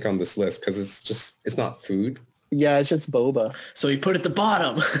to rank on this list because it's not food. Yeah, it's just boba. So you put it at the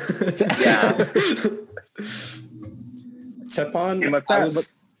bottom. Yeah.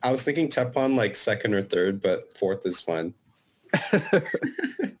 Teppan. I was thinking Teppan like second or third, but fourth is fine.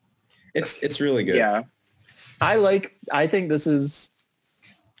 It's really good. Yeah. I think this is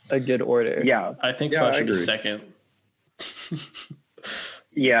a good order. Yeah. I think Pho should be second.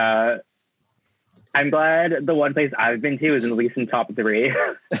 Yeah. I'm glad the one place I've been to is at least in top 3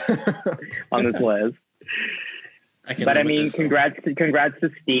 on this list. But I mean, congrats to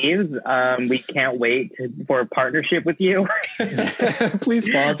Steve's. We can't wait for a partnership with you. Please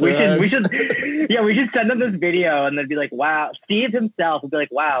sponsor us. We should send them this video and then be like, wow. Steve himself will be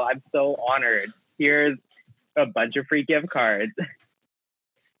like, wow, I'm so honored. Here's a bunch of free gift cards.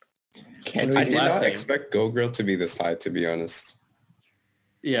 I did not expect Go Grill to be this high, to be honest.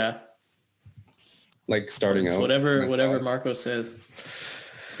 Yeah. Like starting out. Whatever Marco says.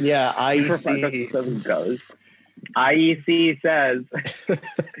 Yeah, IEC goes. IEC says.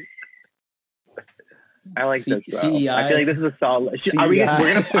 I like this, bro. CEI. I feel like this is a solid. Should we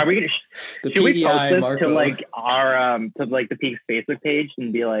post this to like our to like the Peaks Facebook page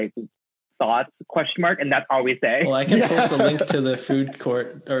and be like thoughts ? And that's all we say. Well, I can post a link to the food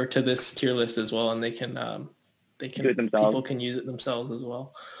court or to this tier list as well, and they can do it themselves. People can use it themselves as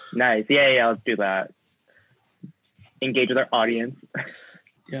well. Nice. Yeah. Let's do that. Engage with our audience.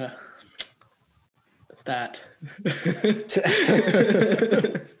 Yeah. That.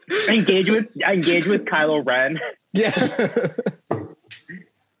 engage with Kylo Ren. Yeah.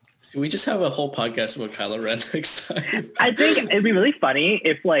 So we just have a whole podcast about Kylo Ren next time. I think it'd be really funny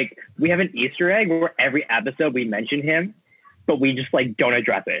if like we have an Easter egg where every episode we mention him, but we just like don't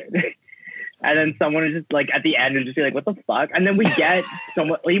address it. And then someone is just like at the end would just be like, "What the fuck?" And then we get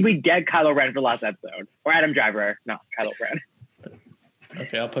Kylo Ren for the last episode, or Adam Driver, not Kylo Ren.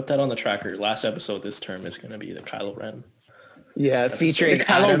 Okay, I'll put that on the tracker. Last episode this term is going to be the Kylo Ren. Yeah, featuring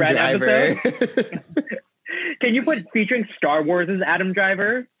Kylo Ren Driver. Can you put featuring Star Wars as Adam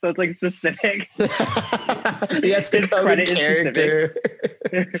Driver? So it's like specific. Yes, the credit character.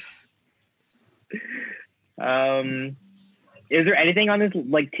 Is there anything on this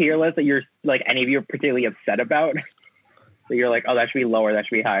like tier list that you're like any of you are particularly upset about? So you're like, oh, that should be lower, that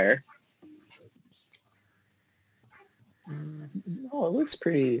should be higher. No, it looks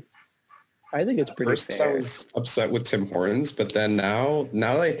pretty. I think it's pretty fair. I was upset with Tim Hortons, but then now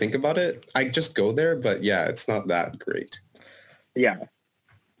that I think about it, I just go there. But yeah, it's not that great. Yeah,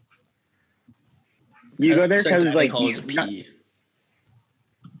 you go there because like Let me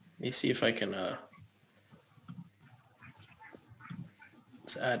see if I can.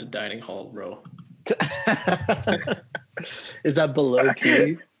 Let's add a dining hall row. Is that below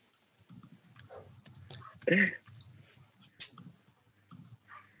P?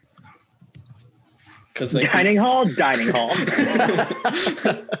 Like, dining hall. I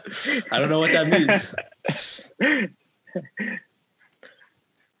don't know what that means.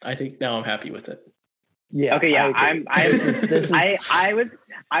 I think now I'm happy with it. Yeah. Okay. Yeah. I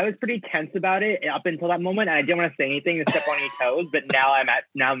was pretty tense about it up until that moment, and I didn't want to say anything to step on your toes. But now I'm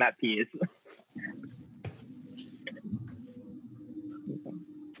at peace.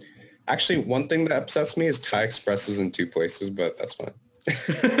 Actually, one thing that upsets me is Thai Express is in 2 places, but that's fine.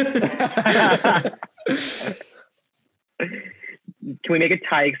 Can we make a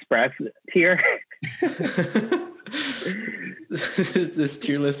Thai Express tier? This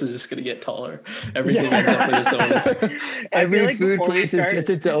tier list is just going to get taller. Everything ends up with its own. Every food place is just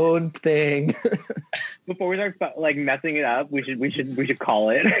its own thing. Before we start like messing it up, we should call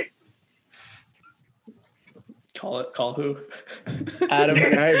it. Call who? Adam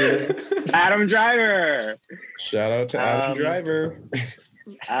Driver. Adam Driver. Shout out to Adam Driver.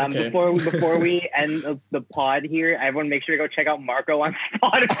 Okay. Before we end the pod here, everyone make sure to go check out Marco on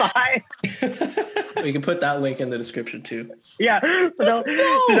Spotify. We can put that link in the description too. Yeah. Does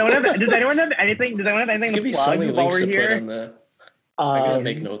anyone have anything to plug while we're here? I gotta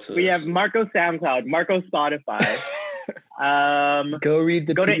make notes of this. We have Marco SoundCloud, Marco Spotify. Go read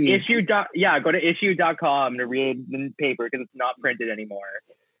the go to issue.com to read the paper because it's not printed anymore.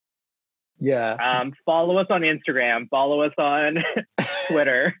 Yeah. Follow us on Instagram. Follow us on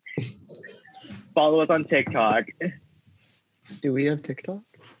Twitter. Follow us on TikTok. Do we have TikTok?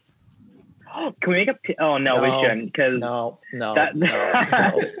 Can we make a? Oh no, we shouldn't because no.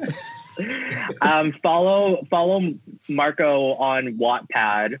 Follow Marco on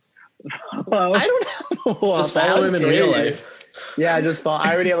Wattpad. I don't know. Just follow him in real life. Yeah, just follow.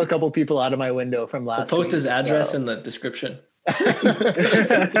 I already have a couple people out of my window from last. I'll post his address in the description.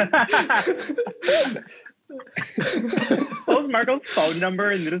 Post Marco's phone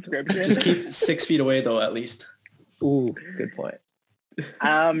number in the description. Just keep 6 feet away though, at least. Ooh, good point.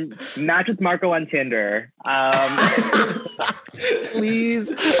 Match with Marco on Tinder.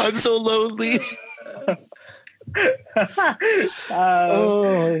 Please, I'm so lonely.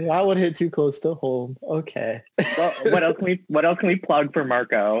 That would hit too close to home. Okay. Well, what else can we plug for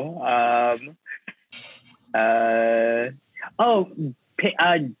Marco? You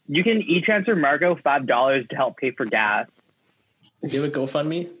can e-transfer Marco $5 to help pay for gas. Do you have a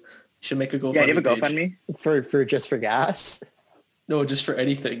GoFundMe? You should make a GoFundMe. Yeah, do you have a GoFundMe? For just for gas? No, just for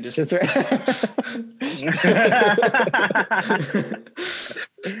anything. Just for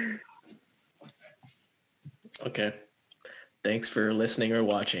Okay. Thanks for listening or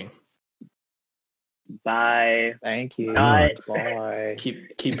watching. Bye. Thank you. Bye. Bye.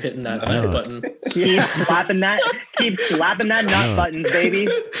 Keep hitting that like button. Keep slapping that nut button, baby.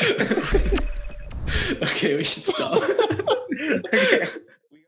 Okay, we should stop. Okay.